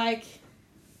done. Like...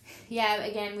 Yeah,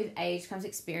 again, with age comes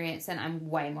experience, and I'm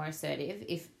way more assertive.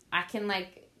 If I can,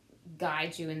 like,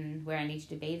 guide you in where I need you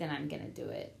to be, then I'm going to do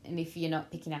it. And if you're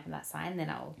not picking up on that sign, then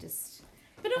I'll just...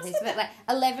 But also... Like,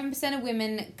 11% of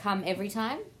women come every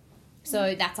time.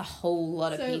 So that's a whole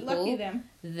lot of people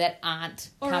that aren't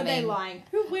coming. Or are they lying?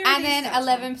 And then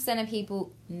 11% of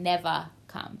people never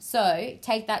come. So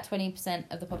take that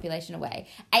 20% of the population away.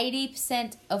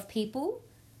 80% of people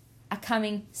are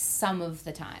coming some of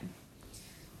the time.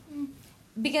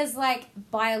 Because, like,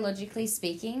 biologically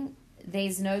speaking,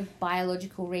 there's no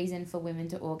biological reason for women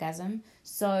to orgasm.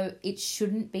 So it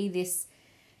shouldn't be this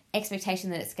expectation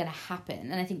that it's going to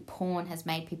happen. And I think porn has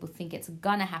made people think it's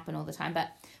going to happen all the time. But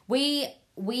we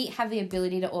have the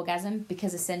ability to orgasm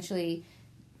because essentially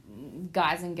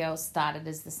guys and girls started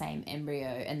as the same embryo,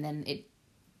 and then it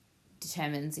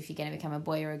determines if you're going to become a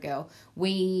boy or a girl.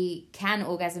 We can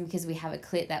orgasm because we have a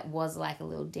clit that was like a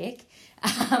little dick.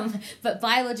 But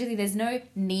biologically, there's no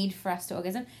need for us to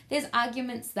orgasm. There's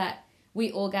arguments that we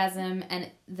orgasm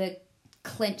and the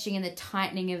clenching and the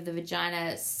tightening of the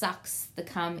vagina sucks the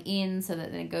cum in so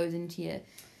that then it goes into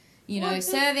your,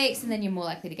 cervix, and then you're more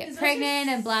likely to get pregnant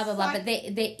and blah, blah, blah. But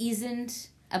there isn't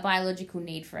a biological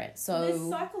need for it. So there's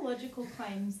psychological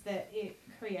claims that it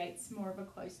creates more of a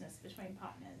closeness between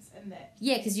partners, and that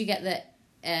because you get the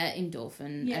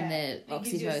endorphin and the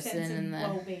oxytocin and the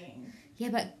well-being. Yeah,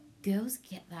 but girls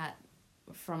get that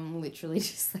from literally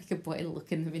just like a boy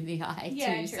looking them in the eye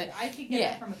too. True. So, I could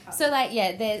get that from a couple. So like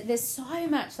there's so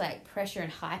much like pressure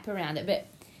and hype around it, but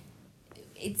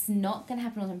it's not going to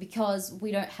happen all the time because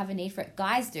we don't have a need for it.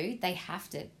 Guys do. They have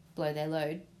to blow their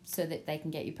load so that they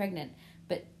can get you pregnant.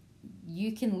 But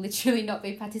you can literally not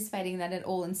be participating in that at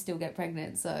all and still get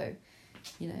pregnant. So,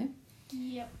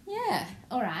 Yep. Yeah.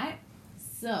 All right.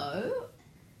 So,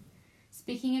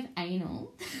 speaking of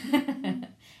anal,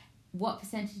 what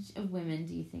percentage of women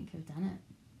do you think have done it?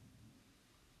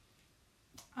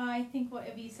 I think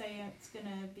whatever you say, it's going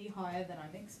to be higher than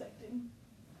I'm expecting.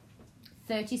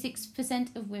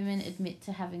 36% of women admit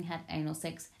to having had anal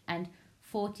sex and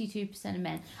 42% of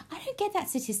men. I don't get that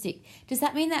statistic. Does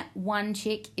that mean that one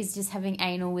chick is just having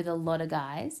anal with a lot of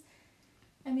guys?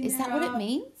 I mean, is that what it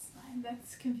means?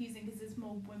 That's confusing because there's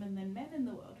more women than men in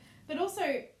the world. But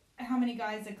also, how many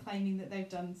guys are claiming that they've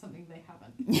done something they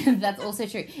haven't? That's also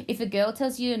true. If a girl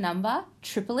tells you a number,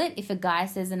 triple it. If a guy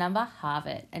says a number, halve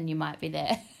it, and you might be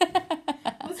there.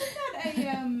 Wasn't that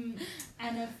a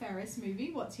Anna Faris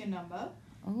movie, What's Your Number?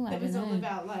 Oh, I don't know. That was all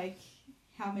about, like,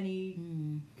 how many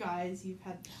guys you've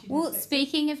had. Well,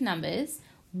 speaking of numbers,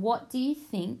 what do you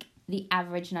think the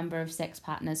average number of sex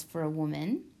partners for a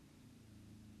woman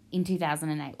in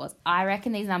 2008 was? I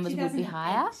reckon these numbers would be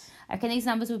higher. I reckon these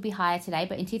numbers would be higher today,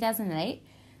 but in 2008...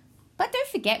 But don't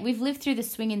forget, we've lived through the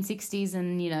swinging 60s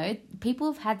and,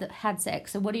 people have had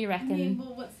sex. So what do you reckon? I mean,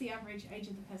 well, what's the average age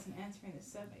of the person answering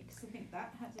this survey? Because I think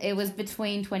that had to... It was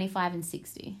between 25 and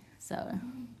 60, so...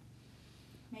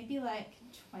 Maybe like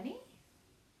 20?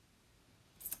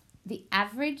 The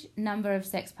average number of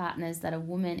sex partners that a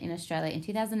woman in Australia in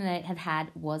 2008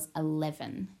 had was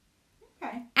 11.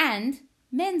 Okay. And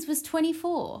men's was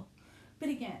 24. But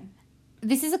again...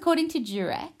 This is according to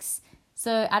Durex.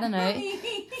 So, I don't know.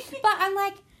 But I'm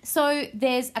like, so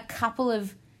there's a couple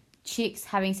of chicks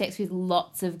having sex with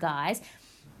lots of guys.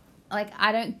 Like,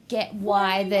 I don't get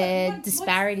why the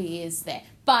disparity is there.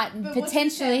 But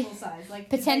potentially,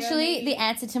 the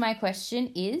answer to my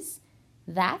question is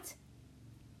that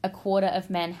a quarter of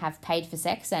men have paid for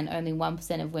sex and only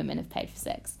 1% of women have paid for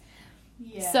sex.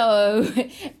 Yeah. So,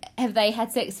 have they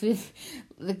had sex with...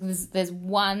 There's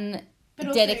one...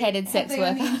 But dedicated also, sex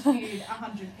worker. Have they only interviewed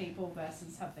 100 people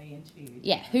versus have they interviewed...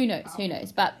 Yeah, who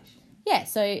knows? But, yeah,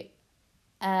 so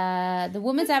The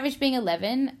woman's average being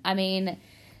 11. I mean,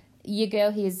 your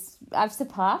girl here's... I've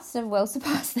well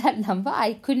surpassed that number.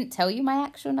 I couldn't tell you my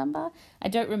actual number. I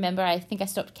don't remember. I think I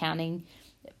stopped counting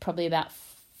probably about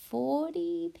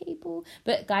 40 people.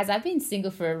 But guys, I've been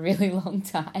single for a really long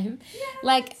time. Yeah,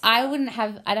 like, I don't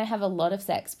have a lot of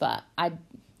sex, but I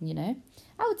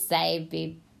would say it'd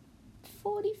be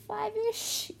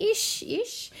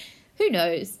 45-ish. Who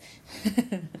knows?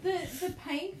 The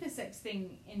paying for sex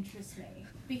thing interests me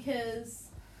because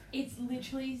it's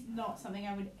literally not something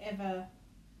I would ever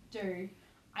do.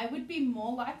 I would be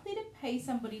more likely to pay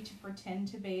somebody to pretend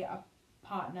to be a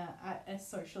partner at a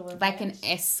social event. Like an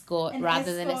escort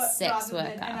rather than a sex worker.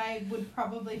 And I would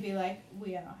probably be like,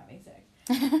 we are not having sex.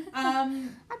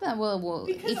 Well,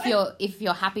 if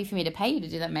you're happy for me to pay you to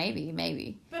do that,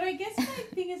 maybe. But I guess my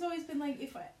thing has always been like,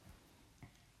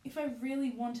 if I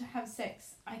really want to have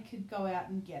sex, I could go out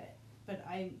and get it. But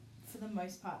I'm, for the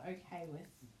most part, okay with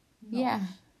not. Yeah.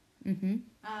 Mm-hmm.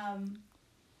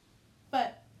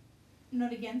 But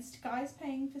not against guys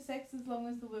paying for sex as long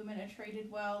as the women are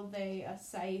treated well, they are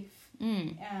safe.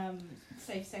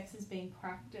 Safe sex is being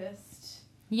practiced.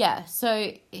 Yeah,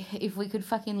 so if we could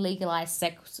fucking legalise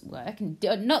sex work,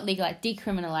 not legalise,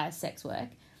 decriminalise sex work,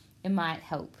 it might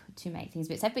help to make things a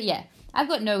bit safe. But yeah, I've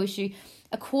got no issue.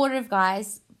 A quarter of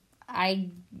guys,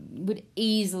 I would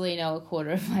easily know a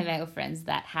quarter of my male friends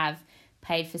that have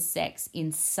paid for sex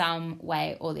in some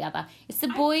way or the other. It's the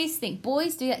boys thing.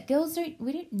 Boys do that. Girls don't.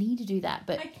 We don't need to do that,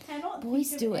 but I cannot boys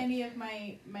think do of it. any of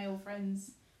my male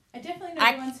friends. I definitely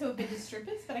know the ones who have been to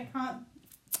strippers, but I can't.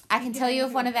 I can tell you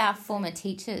of one of our former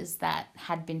teachers that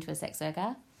had been to a sex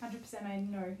worker. 100% I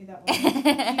know who that was.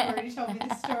 You've already told me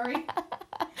this story.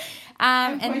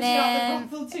 And then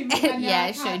the to me yeah,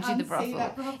 I showed you the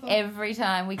brothel every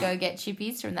time we go get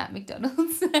chippies from that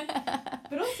McDonald's.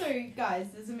 But also,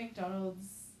 guys, there's a McDonald's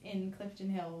in Clifton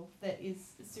Hill that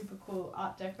is super cool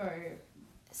Art Deco,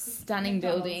 stunning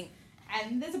building,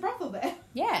 and there's a brothel there.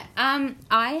 Yeah. I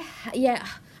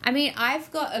mean,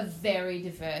 I've got a very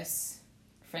diverse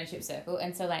friendship circle,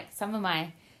 and so like some of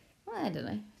my, well, I don't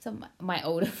know, some of my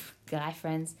older guy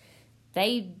friends,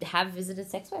 they have visited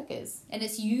sex workers, and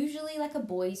it's usually like a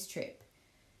boys' trip.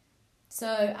 So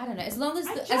I don't know. As long as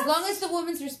the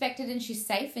woman's respected and she's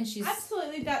safe and she's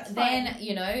absolutely, that's then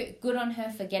fine. Good on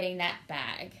her for getting that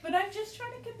bag. But I'm just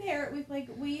trying to compare it with like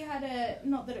we had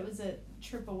not that it was a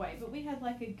trip away, but we had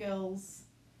like a girls'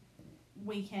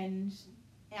 weekend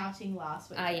outing last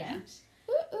weekend. Oh yeah.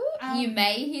 You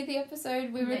may hear the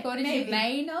episode we recorded. Maybe. You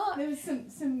may not. There was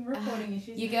some recording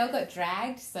issues. Your girl got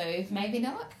dragged, so maybe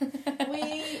not.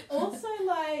 We also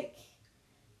like,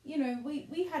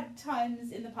 we had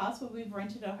times in the past where we've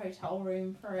rented a hotel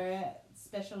room for a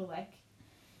special like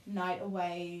night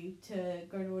away to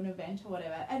go to an event or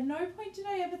whatever. At no point did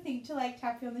I ever think to like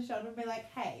tap you on the shoulder and be like,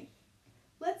 hey,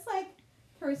 let's like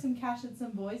throw some cash at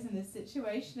some boys in this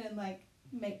situation and like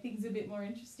make things a bit more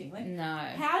interesting. Like, no.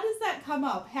 How does that come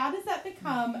up? How does that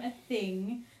become a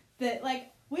thing that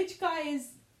like which guy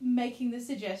is making the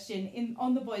suggestion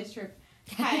on the boys' trip?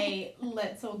 Hey,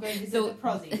 let's all go visit the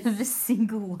prozzies. The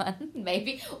single one,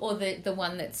 maybe, or the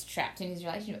one that's trapped in his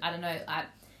relationship. I don't know. I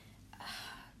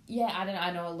don't know.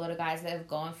 I know a lot of guys that have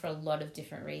gone for a lot of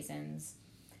different reasons.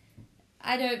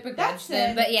 I don't begrudge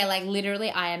them, but yeah, like literally,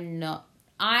 I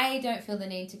don't feel the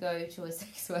need to go to a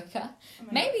sex worker.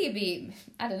 Maybe it'd be,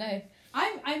 I don't know.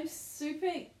 I'm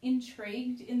super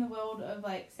intrigued in the world of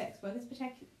like sex workers,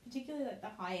 particularly like the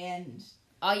high end.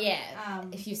 Oh yeah,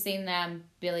 if you've seen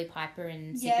Billy Piper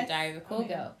in Secret Diary of a Call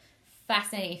Girl,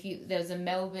 fascinating. There was a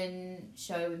Melbourne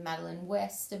show with Madeline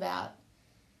West about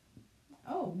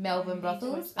Melbourne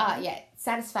brothels.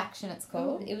 Satisfaction it's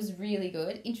called. Ooh. It was really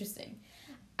good, interesting.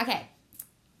 Okay.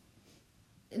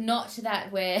 Not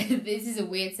that where this is a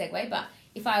weird segue, but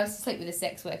if I was to sleep with a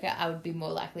sex worker, I would be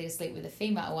more likely to sleep with a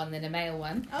female one than a male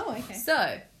one. Oh, okay.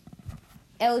 So,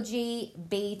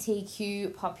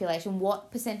 LGBTQ population,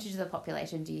 what percentage of the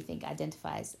population do you think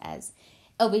identifies as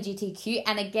LGBTQ?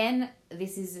 And again,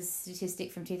 this is a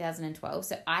statistic from 2012,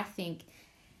 so I think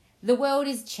the world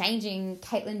is changing.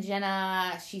 Caitlyn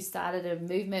Jenner, she started a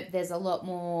movement. There's a lot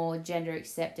more gender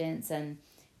acceptance and,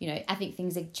 I think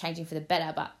things are changing for the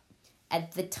better, but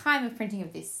at the time of printing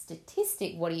of this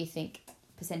statistic, what do you think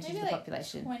percentage of the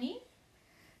population? 20?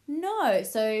 No.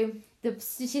 So the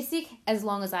statistic, as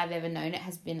long as I've ever known it,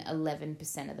 has been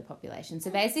 11% of the population.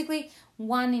 So basically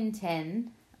 1 in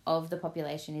 10 of the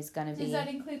population is going to be... Does that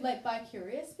include like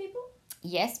bi-curious people?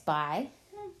 Yes, bi.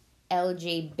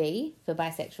 LGB for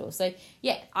bisexual. So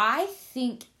yeah, I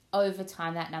think over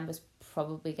time that number's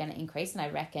probably going to increase, and I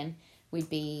reckon we'd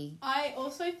be... I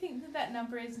also think that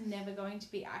number is never going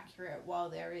to be accurate while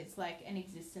there is, like, an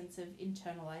existence of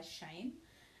internalized shame.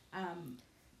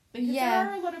 Because there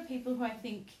are a lot of people who I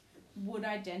think would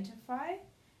identify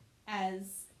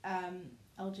as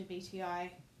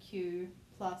LGBTIQ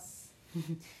plus.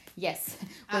 Yes,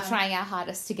 we're trying our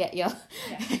hardest to get your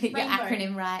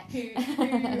acronym right. who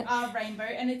are rainbow,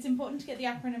 and it's important to get the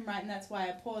acronym right, and that's why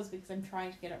I pause, because I'm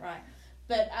trying to get it right.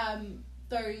 But I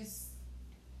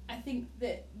think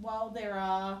that while there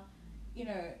are,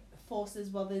 forces,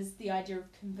 while there's the idea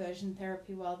of conversion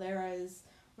therapy, while there is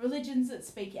religions that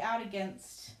speak out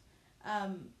against,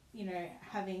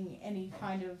 having any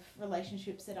kind of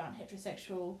relationships that aren't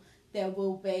heterosexual, there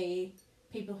will be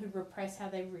people who repress how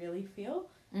they really feel.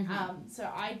 Mm-hmm. So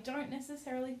I don't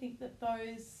necessarily think that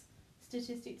those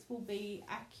statistics will be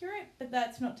accurate, but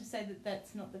that's not to say that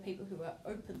that's not the people who are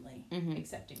openly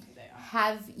accepting who they are.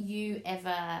 Have you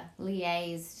ever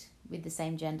liaised with the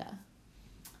same gender?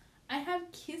 I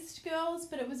have kissed girls,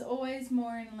 but it was always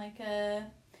more in like not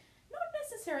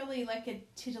necessarily like a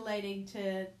titillating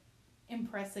to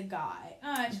impress a guy.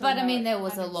 But I mean, there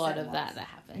was a lot of that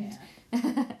happened.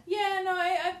 Yeah, no,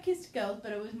 I've kissed girls,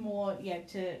 but it was more,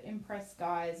 to impress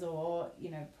guys or,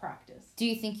 practice. Do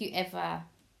you think you ever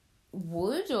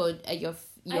would, or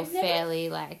you're fairly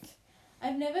like...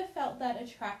 I've never felt that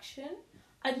attraction.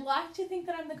 I'd like to think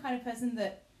that I'm the kind of person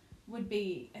that would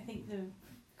be, I think the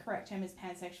correct term is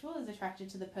pansexual, is attracted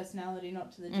to the personality,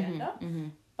 not to the gender. Mm-hmm.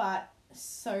 But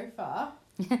so far,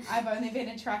 I've only been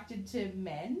attracted to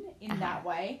men in that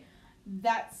way.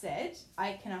 That said,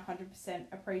 I can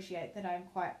 100% appreciate that I'm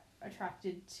quite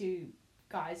attracted to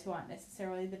guys who aren't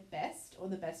necessarily the best or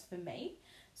the best for me.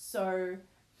 So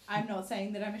I'm not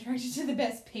saying that I'm attracted to the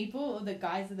best people or the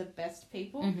guys are the best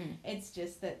people. Mm-hmm. It's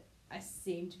just that I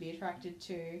seem to be attracted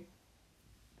to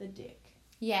the dick.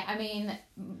 Yeah, I mean,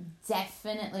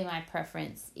 definitely my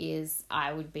preference is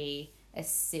I would be a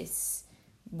cis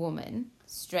woman,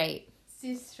 straight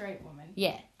woman.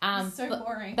 Yeah. It's so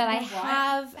boring. But I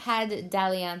have had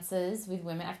dalliances with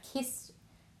women. I've kissed...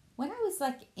 When I was,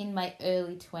 like, in my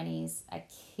early 20s, I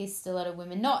kissed a lot of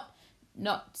women. Not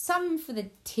some for the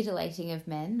titillating of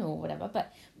men or whatever,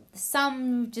 but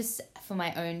some just for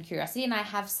my own curiosity. And I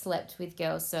have slept with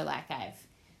girls, so, like,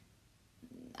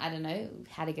 I don't know,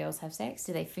 how do girls have sex?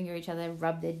 Do they finger each other,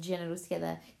 rub their genitals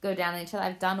together, go down on each other?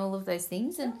 I've done all of those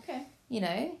things. And,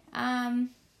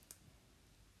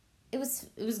 it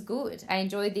was good. I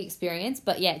enjoyed the experience,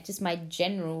 but yeah, just my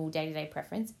general day-to-day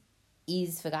preference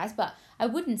is for guys, but I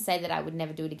wouldn't say that I would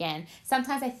never do it again.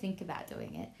 Sometimes I think about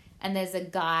doing it, and there's a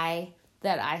guy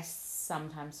that I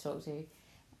sometimes talk to,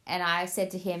 and I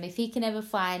said to him, if he can ever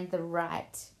find the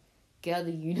right girl,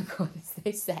 the unicorn, as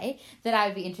they say, that I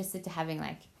would be interested to having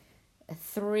like a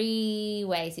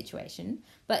 3-way situation.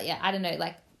 But yeah, I don't know,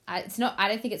 like I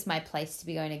don't think it's my place to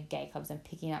be going to gay clubs and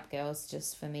picking up girls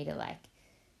just for me to like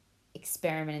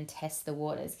experiment and test the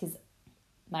waters, because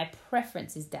my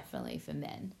preference is definitely for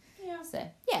men. Yeah. So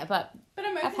yeah, but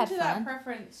I'm open to that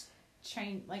preference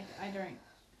change. Like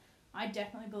I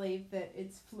definitely believe that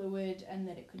it's fluid and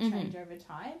that it could change over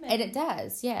time. And it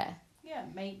does, yeah. Yeah,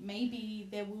 maybe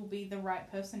there will be the right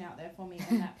person out there for me,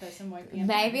 and that person won't be.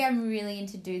 Maybe I'm really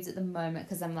into dudes at the moment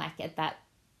because I'm like at that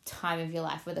time of your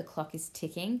life where the clock is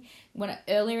ticking. When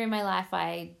earlier in my life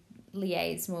I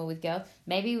liaise more with girls,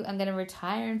 maybe I'm going to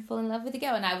retire and fall in love with a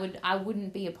girl, and I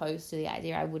wouldn't be opposed to the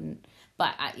idea. I wouldn't,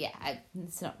 but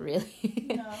it's not really.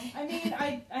 No, I mean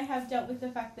I have dealt with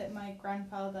the fact that my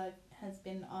grandfather has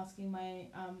been asking my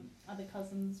other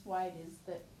cousins why it is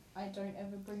that I don't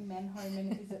ever bring men home,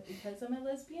 and is it because I'm a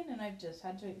lesbian? And I've just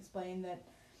had to explain that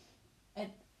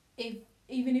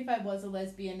even if I was a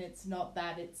lesbian, it's not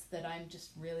that, it's that I'm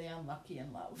just really unlucky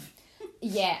in love.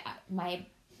 Yeah, my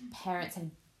parents have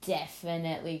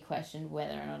definitely questioned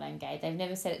whether or not I'm gay. They've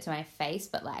never said it to my face,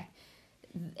 but like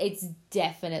it's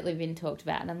definitely been talked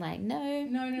about, and I'm like, no.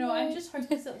 I'm just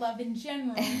hopeless at love in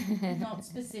general, not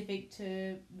specific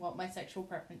to what my sexual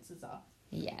preferences are.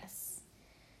 Yes.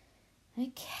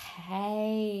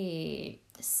 Okay.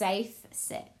 Safe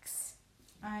sex.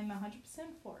 I'm 100%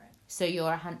 for it. So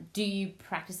do you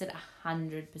practice it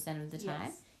 100% of the time?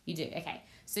 Yes. You do. Okay.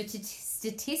 So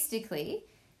statistically,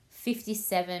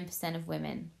 57% of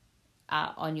women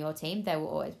are on your team. They will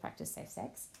always practice safe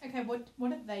sex. Okay. What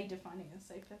are they defining as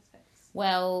safe sex?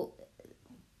 Well,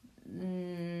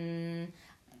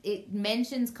 it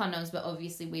mentions condoms, but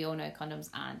obviously we all know condoms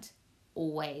aren't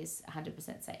always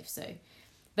 100% safe. So,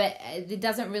 but it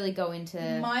doesn't really go into...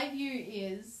 My view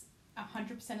is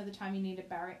 100% of the time you need a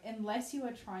barrier, unless you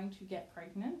are trying to get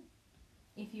pregnant.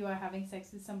 if you are having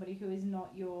sex with somebody who is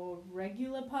not your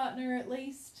regular partner at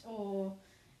least, or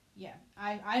yeah,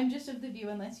 I'm just of the view,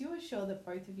 unless you are sure that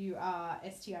both of you are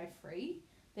STI free,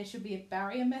 there should be a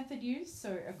barrier method used,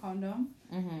 so a condom.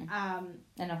 Mm-hmm.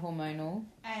 And a hormonal.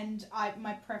 And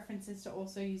my preference is to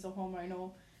also use a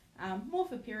hormonal, more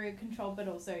for period control, but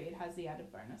also it has the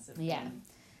added bonus of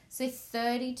So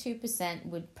 32%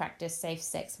 would practice safe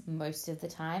sex most of the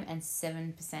time, and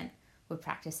 7% would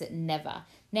practice it never.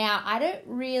 Now, I don't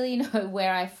really know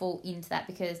where I fall into that,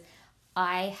 because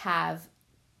I have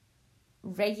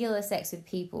regular sex with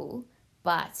people,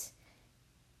 but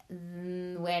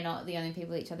we're not the only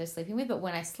people each other are sleeping with. But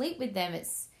when I sleep with them,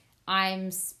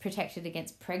 I'm protected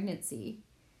against pregnancy.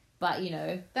 But, you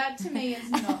know... That to me is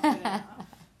not good enough.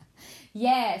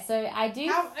 Yeah, so I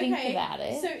do think about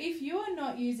it. So if you are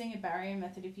not using a barrier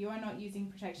method, if you are not using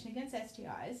protection against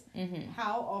STIs,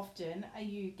 how often are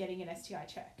you getting an STI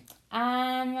check?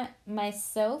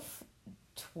 Myself,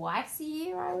 twice a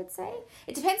year, I would say.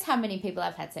 It depends how many people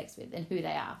I've had sex with and who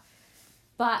they are.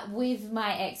 But with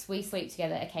my ex, we sleep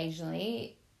together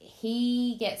occasionally.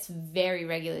 He gets very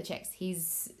regular checks.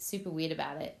 He's super weird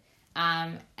about it.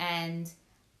 And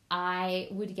I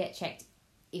would get checked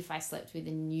if I slept with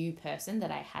a new person that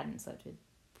I hadn't slept with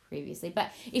previously.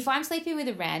 But if I'm sleeping with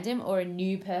a random or a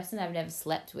new person I've never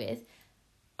slept with,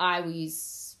 I will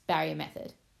use barrier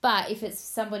method. But if it's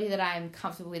somebody that I'm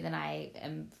comfortable with and I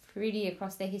am pretty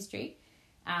across their history,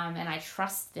 and I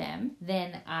trust them,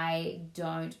 then I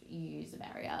don't use a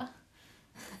barrier.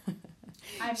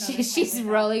 She's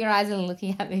rolling her eyes and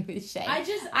looking at me with shame.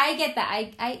 I get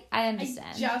that. I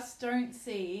understand. I just don't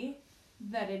see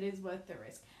that it is worth the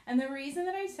risk. And the reason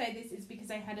that I say this is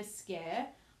because I had a scare.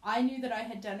 I knew that I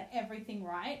had done everything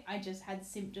right. I just had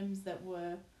symptoms that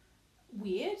were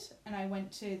weird. And I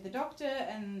went to the doctor,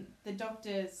 and the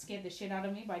doctor scared the shit out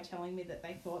of me by telling me that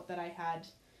they thought that I had,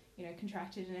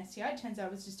 contracted an STI. It turns out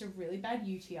it was just a really bad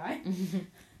UTI.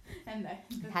 And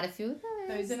had a few of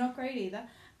those are not great either.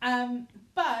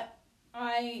 But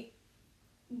I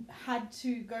had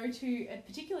to go to a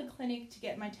particular clinic to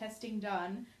get my testing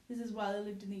done. This is while I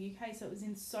lived in the UK, so it was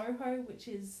in Soho, which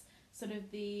is sort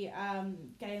of the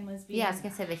gay and lesbian. Yeah, I was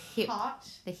gonna say the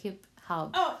hip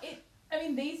hub. Oh,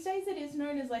 these days it is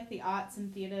known as like the arts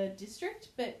and theatre district,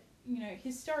 but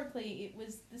historically it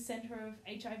was the centre of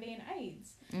HIV and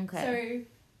AIDS. Okay.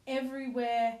 So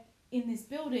everywhere in this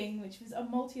building, which was a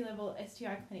multi-level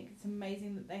STI clinic, it's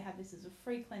amazing that they had this as a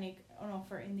free clinic on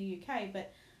offer in the UK,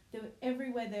 but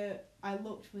everywhere I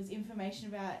looked was information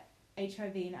about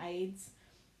HIV and AIDS.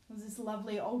 There was this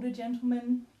lovely older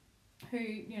gentleman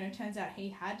who, turns out he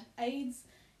had AIDS.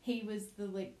 He was the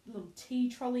little tea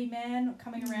trolley man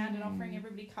coming around and offering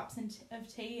everybody cups of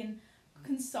tea and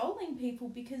consoling people,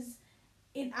 because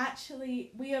it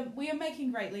actually, we are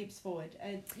making great leaps forward.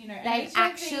 They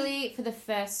actually, for the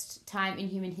first time in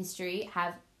human history,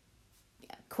 have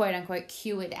quote unquote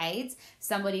cured AIDS.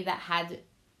 Somebody that had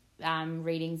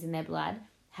readings in their blood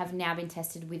have now been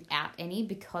tested without any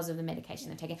because of the medication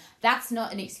they're taking. That's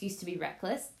not an excuse to be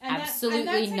reckless.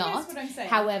 Absolutely not. What I'm saying.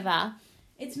 However,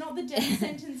 it's not the death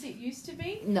sentence it used to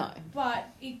be. No. But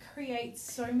it creates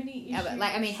so many issues. Yeah,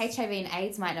 but HIV and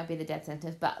AIDS might not be the death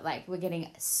sentence, but we're getting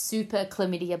super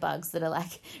chlamydia bugs that are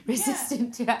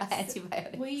resistant to our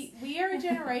antibiotics. We are a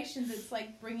generation that's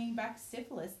bringing back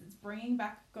syphilis, that's bringing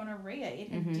back gonorrhea. It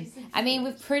had disappeared.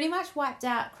 We've pretty much wiped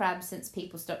out crabs since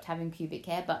people stopped having pubic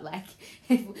hair, but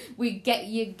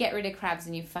you get rid of crabs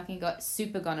and you've fucking got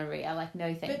super gonorrhea.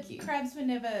 No, thank you. But crabs were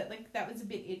never that was a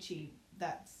bit itchy.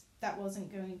 That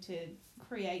wasn't going to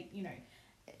create,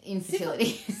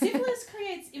 infertility. Syphilis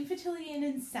creates infertility and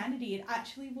insanity. It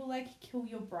actually will kill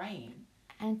your brain.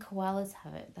 And koalas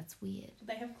have it. That's weird.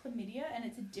 They have chlamydia, and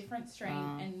it's a different strain,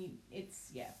 and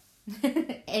it's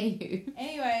Anywho.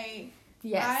 Anyway,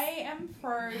 yes. I am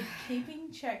pro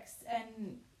keeping checks,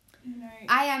 and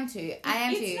I am too.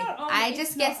 I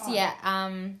just guess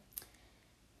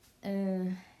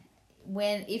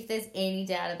if there's any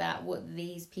doubt about what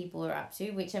these people are up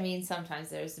to, which sometimes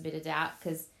there is a bit of doubt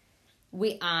because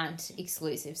we aren't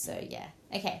exclusive, so yeah.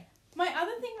 Okay. My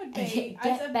other thing would be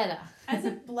as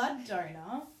a blood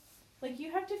donor,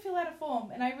 you have to fill out a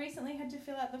form, and I recently had to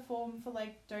fill out the form for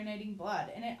donating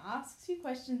blood, and it asks you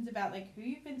questions about who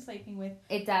you've been sleeping with.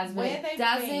 It does, but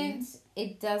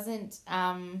it doesn't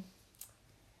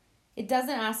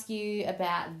ask you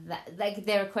about that.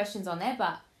 There are questions on there,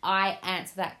 but I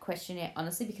answer that questionnaire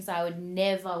honestly because I would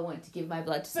never want to give my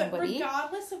blood to somebody. But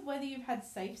regardless of whether you've had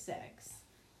safe sex,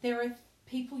 there are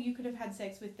people you could have had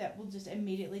sex with that will just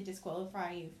immediately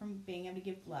disqualify you from being able to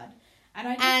give blood.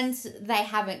 And they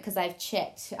haven't, because I've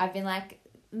checked. I've been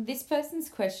this person's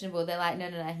questionable. They're like, no,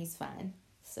 he's fine.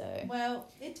 So. Well,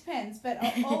 it depends, but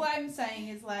all I'm saying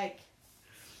is like,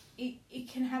 it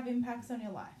can have impacts on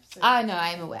your life. So. Oh no,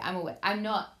 I'm aware. I'm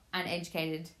not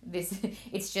uneducated.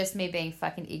 It's just me being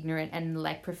fucking ignorant and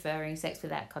like preferring sex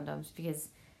without condoms because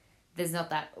there's not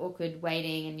that awkward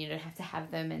waiting and you don't have to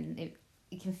have them and it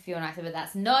can feel nicer, but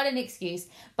that's not an excuse.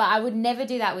 But I would never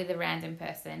do that with a random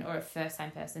person or a first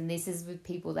time person. This is with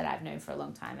people that I've known for a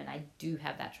long time and I do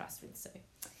have that trust with. So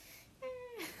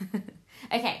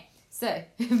okay, so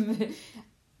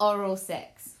oral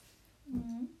sex.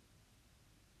 Mm-hmm.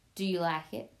 Do you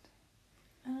like it?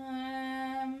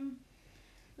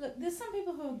 Look, there's some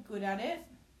people who are good at it,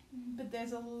 but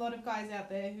there's a lot of guys out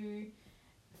there who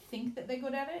think that they're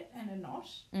good at it and are not.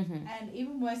 Mm-hmm. And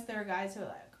even worse, there are guys who are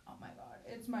like, oh my God,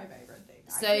 it's my favourite thing.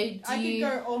 So I could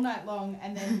go all night long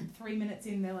and then 3 minutes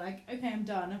in, they're like, okay, I'm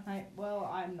done. I'm like, well,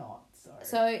 I'm not.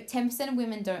 So 10% of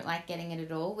women don't like getting it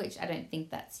at all, which I don't think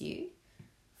that's you.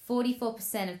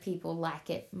 44% of people like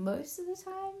it most of the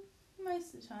time.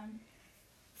 Most of the time.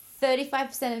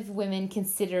 35% of women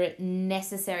consider it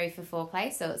necessary for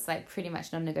foreplay, so it's like pretty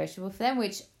much non-negotiable for them,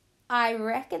 which I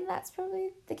reckon that's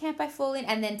probably the camp I fall in.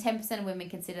 And then 10% of women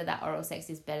consider that oral sex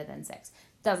is better than sex.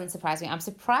 Doesn't surprise me. I'm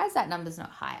surprised that number's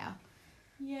not higher.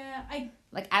 Yeah,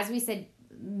 Like, as we said,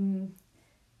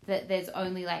 that there's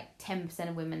only like 10%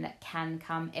 of women that can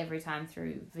come every time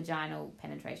through vaginal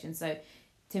penetration. So,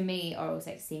 to me, oral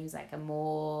sex seems like a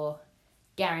more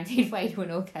guaranteed way to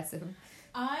an orgasm.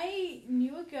 I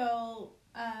knew a girl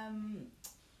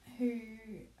who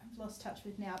I've lost touch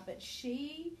with now, but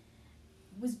she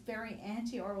was very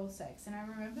anti-oral sex, and I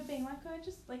remember being like, oh,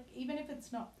 just like, even if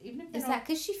is that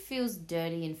because she feels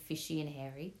dirty and fishy and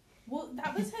hairy? Well,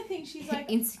 that was her thing. She's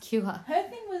like insecure. Her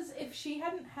thing was if she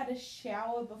hadn't had a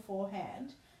shower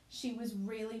beforehand, she was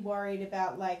really worried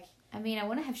about like. I mean, I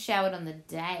want to have showered on the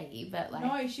day, but like.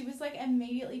 No, she was like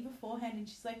immediately beforehand, and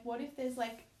she's like, what if there's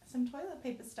like some toilet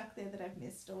paper stuck there that I've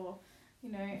missed, or,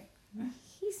 you know.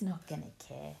 He's not gonna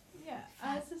care. Yeah,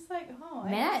 I was just like, oh.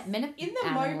 Men in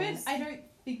the moment, I don't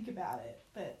think about it,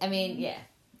 but. I mean, yeah.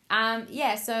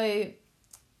 Yeah, so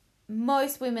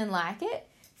most women like it.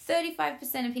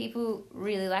 35% of people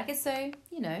really like it, so,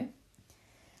 you know.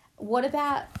 What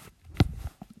about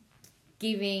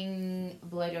giving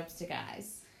blowjobs to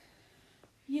guys?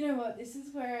 You know what, this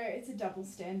is where it's a double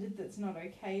standard that's not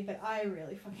okay, but I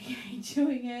really fucking hate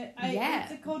doing it.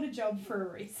 It's called a job for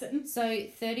a reason. So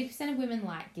 30% of women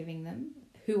like giving them.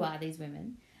 Who are these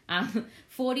women?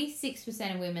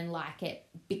 46% of women like it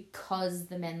because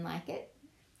the men like it.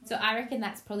 So I reckon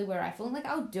that's probably where I fall. Like,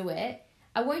 I'll do it.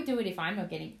 I won't do it if I'm not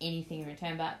getting anything in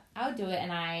return, but I'll do it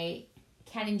and I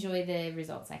can enjoy the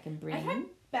results I can bring. I've had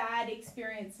bad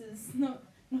experiences. Not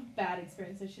bad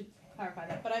experiences, I should clarify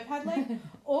that. But I've had, like,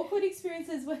 awkward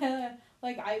experiences where,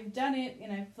 like, I've done it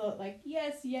and I've thought, like,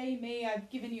 yes, yay me, I've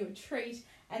given you a treat.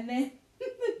 And then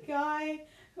the guy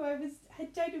who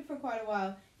had dated for quite a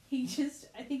while,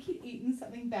 I think he'd eaten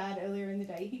something bad earlier in the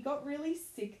day. He got really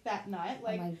sick that night.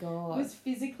 Like, oh my God. Was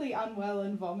physically unwell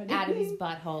and vomiting. Out of his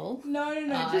butthole? No,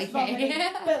 just vomiting.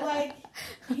 But, like,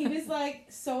 he was, like,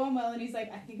 so unwell and he's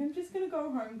like, I think I'm just going to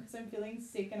go home because I'm feeling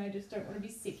sick and I just don't want to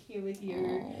be sick here with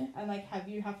you and, like, have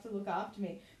you have to look after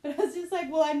me. But I was just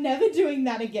like, well, I'm never doing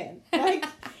that again. Like,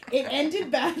 it ended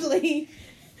badly.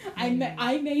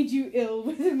 I made you ill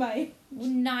with my...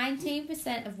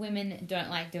 19% of women don't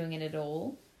like doing it at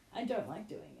all. I don't like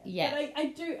doing it. Yeah. But I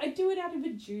do it out of a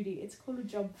duty. It's called a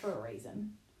job for a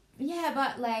reason. Yeah,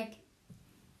 but, like,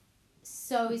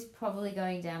 so is probably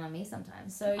going down on me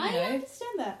sometimes. So, I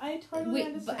understand that. I totally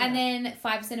understand and then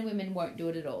 5% of women won't do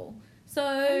it at all. So...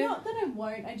 Not that I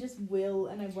won't. I just will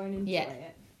and I won't enjoy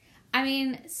it. I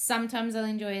mean, sometimes I'll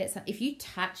enjoy it. If you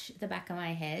touch the back of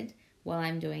my head while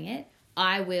I'm doing it,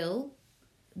 I will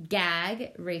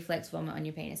gag, reflex, vomit on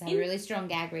your penis. I have a really strong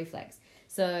gag reflex.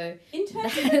 So, in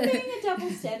terms of it being a double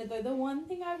standard, though, the one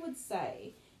thing I would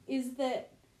say is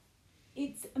that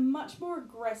it's much more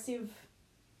aggressive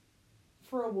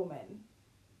for a woman.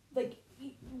 Like,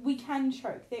 we can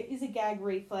choke. There is a gag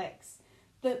reflex.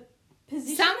 The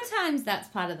position sometimes that's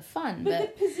part of the fun.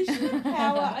 But the position of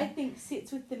power, I think,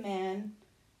 sits with the man.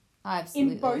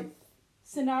 Absolutely. In both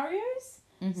scenarios.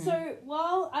 Mm-hmm. So,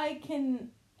 while I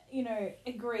can...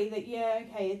 agree that, yeah,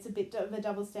 okay, it's a bit of a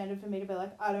double standard for me to be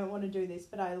like, I don't want to do this,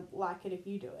 but I like it if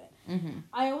you do it. Mm-hmm.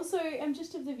 I also am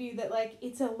just of the view that, like,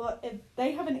 it's a lot of...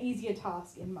 They have an easier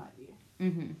task, in my view.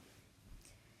 Mm-hmm.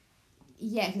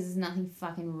 Yeah, because there's nothing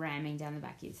fucking ramming down the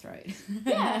back of your throat.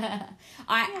 Yeah.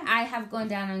 I have gone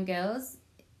down on girls.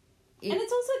 And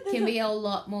it's also... can be a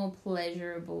lot more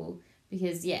pleasurable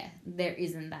because, yeah, there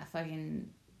isn't that fucking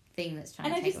thing that's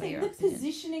trying to take away your oxygen. And I just think the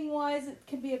positioning wise, it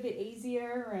can be a bit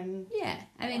easier and... Yeah.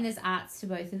 I mean, there's arts to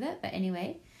both of it. But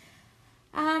anyway,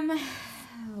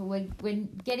 we're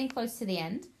getting close to the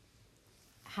end.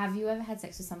 Have you ever had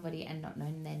sex with somebody and not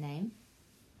known their name?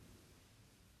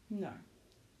 No.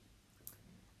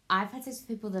 I've had sex with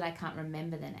people that I can't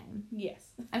remember their name. Yes.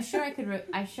 I'm sure I could.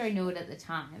 I'm sure I knew it at the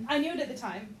time. I knew it at the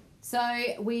time. So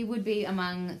we would be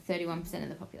among 31% of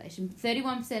the population.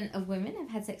 31% of women have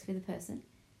had sex with a person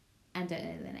and don't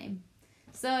know their name.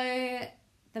 So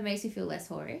that makes me feel less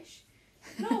whorish.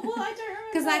 No, well, I don't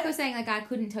remember. Because like I was saying, like I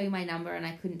couldn't tell you my number and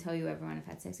I couldn't tell you everyone I've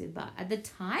had sex with, but at the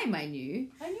time I knew.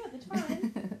 I knew at the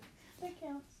time. That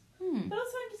counts. But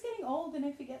also I'm just getting old and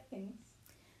I forget things.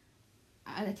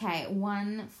 Okay,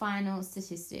 one final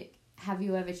statistic. Have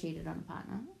you ever cheated on a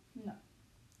partner? No.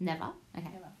 Never? Okay.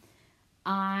 Never.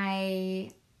 I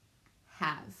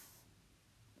have.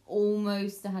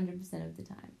 Almost 100% of the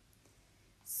time.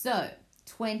 So,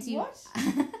 20... What?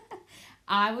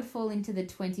 I would fall into the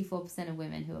 24% of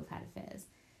women who have had affairs.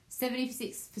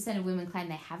 76% of women claim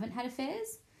they haven't had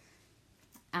affairs.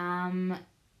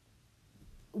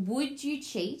 Would you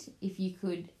cheat if you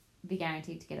could be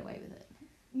guaranteed to get away with it?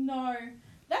 No.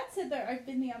 That said, though, I've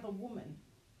been the other woman.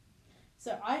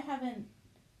 So I haven't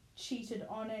cheated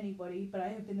on anybody, but I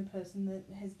have been the person that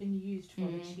has been used for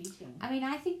the cheating. I mean,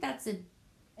 I think that's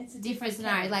it's a different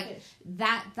scenario. Like,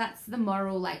 that's the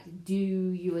moral, like, do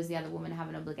you as the other woman have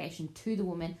an obligation to the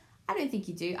woman? I don't think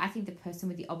you do. I think the person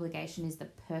with the obligation is the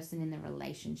person in the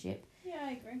relationship. Yeah,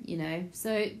 I agree. You know?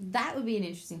 So that would be an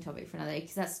interesting topic for another day,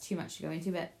 because that's too much to go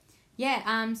into, but...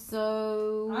 Yeah,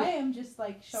 so... I am just,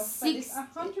 like, shocked by this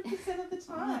 100% of the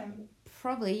time.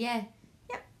 Probably, yeah.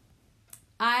 Yep.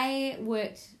 I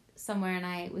worked somewhere and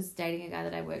I was dating a guy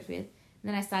that I worked with. And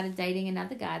then I started dating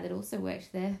another guy that also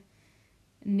worked there.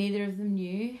 Neither of them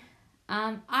knew.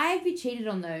 I've been cheated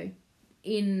on, though,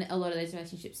 in a lot of those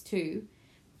relationships too.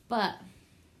 But,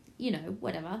 you know,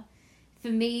 whatever. For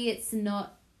me, it's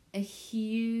not a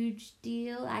huge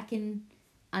deal. I can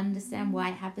understand why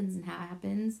it happens and how it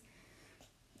happens.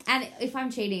 And if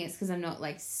I'm cheating, it's because I'm not,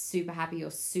 like, super happy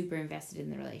or super invested in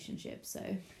the relationship, so...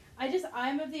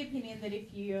 I'm of the opinion that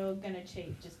if you're going to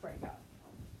cheat, just break up.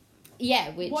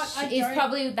 Yeah, which is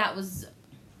probably... That was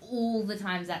all the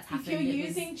times that's happened. If you're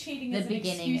using cheating as an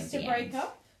excuse to break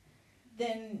up,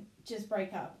 then just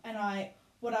break up. And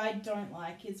what I don't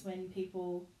like is when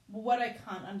people... Well, what I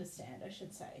can't understand, I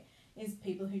should say, is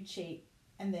people who cheat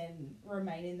and then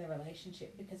remain in the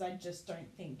relationship, because I just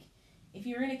don't think... If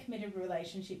you're in a committed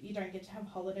relationship, you don't get to have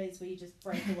holidays where you just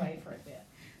break away for a bit.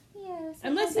 Yeah,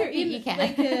 unless you're in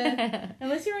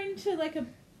unless you're into like a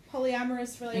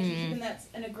polyamorous relationship and that's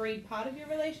an agreed part of your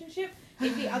relationship.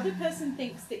 If the other person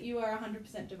thinks that you are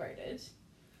 100% devoted.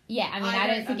 Yeah, I mean, I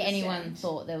don't think anyone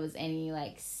thought there was any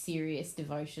like serious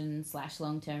devotion /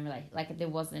 long-term like there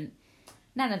wasn't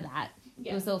none of that.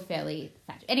 Yeah. It was all fairly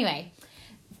factual. Anyway.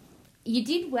 You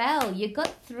did well. You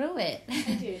got through it.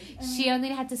 I did. She only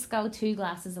had to scull 2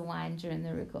 glasses of wine during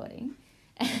the recording.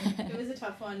 It was a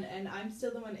tough one, and I'm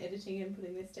still the one editing and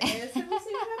putting this to air, so we'll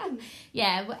see what happens.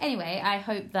 Yeah, well, anyway, I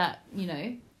hope that, you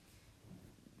know,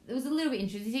 it was a little bit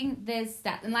interesting. There's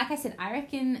stats, and like I said, I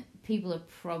reckon people are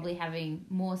probably having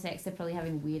more sex, they're probably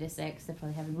having weirder sex, they're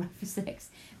probably having rougher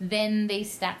sex than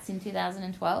these stats in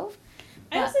 2012.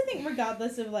 I also think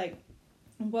regardless of, like,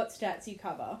 what stats you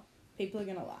cover, people are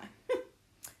going to lie.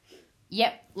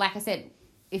 Yep, like I said,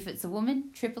 if it's a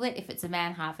woman, triple it. If it's a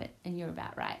man, half it. And you're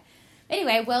about right.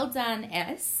 Anyway, well done,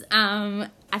 S. I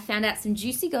found out some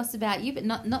juicy gossip about you, but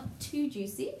not too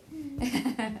juicy.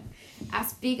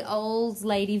 Us big old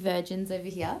lady virgins over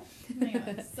here. Oh my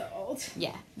God, so old.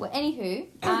 Yeah. Well, anywho,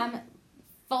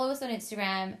 follow us on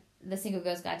Instagram, The Single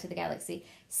Girls Guide to the Galaxy.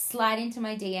 Slide into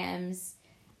my DMs.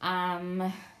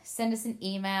 Send us an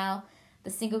email.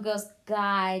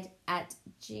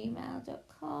 thesinglegirlsguide@gmail.com.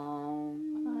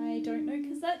 I don't know,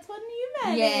 because that's what you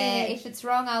manage. Yeah, if it's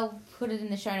wrong, I'll put it in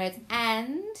the show notes.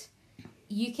 And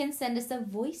you can send us a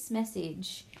voice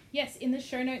message. Yes, in the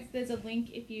show notes, there's a link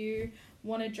if you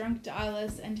want to drunk dial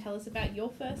us and tell us about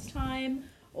your first time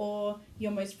or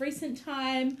your most recent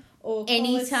time, or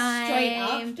call us straight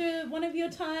after one of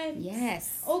your times.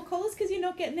 Yes. Or call us because you're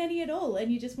not getting any at all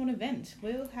and you just want to vent.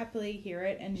 We'll happily hear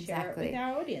it and share it with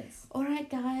our audience. All right,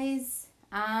 guys.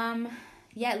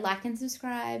 Yeah, like and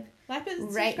subscribe. Like and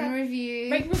subscribe. Rate and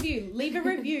review. Rate and review. Leave a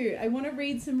review. I want to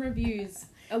read some reviews.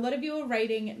 A lot of you are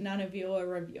rating, none of you are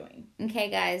reviewing. Okay,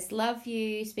 guys. Love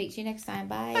you. Speak to you next time.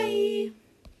 Bye. Bye.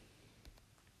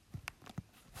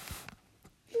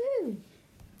 Woo.